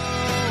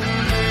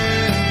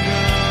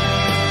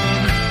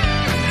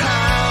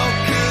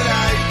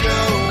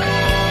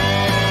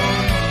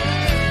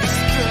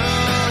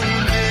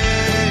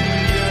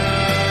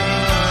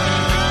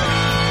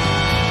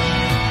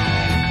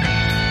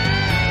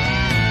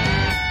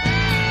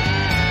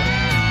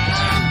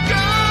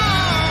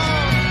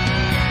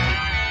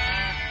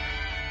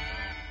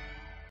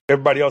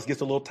 Everybody else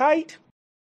gets a little tight.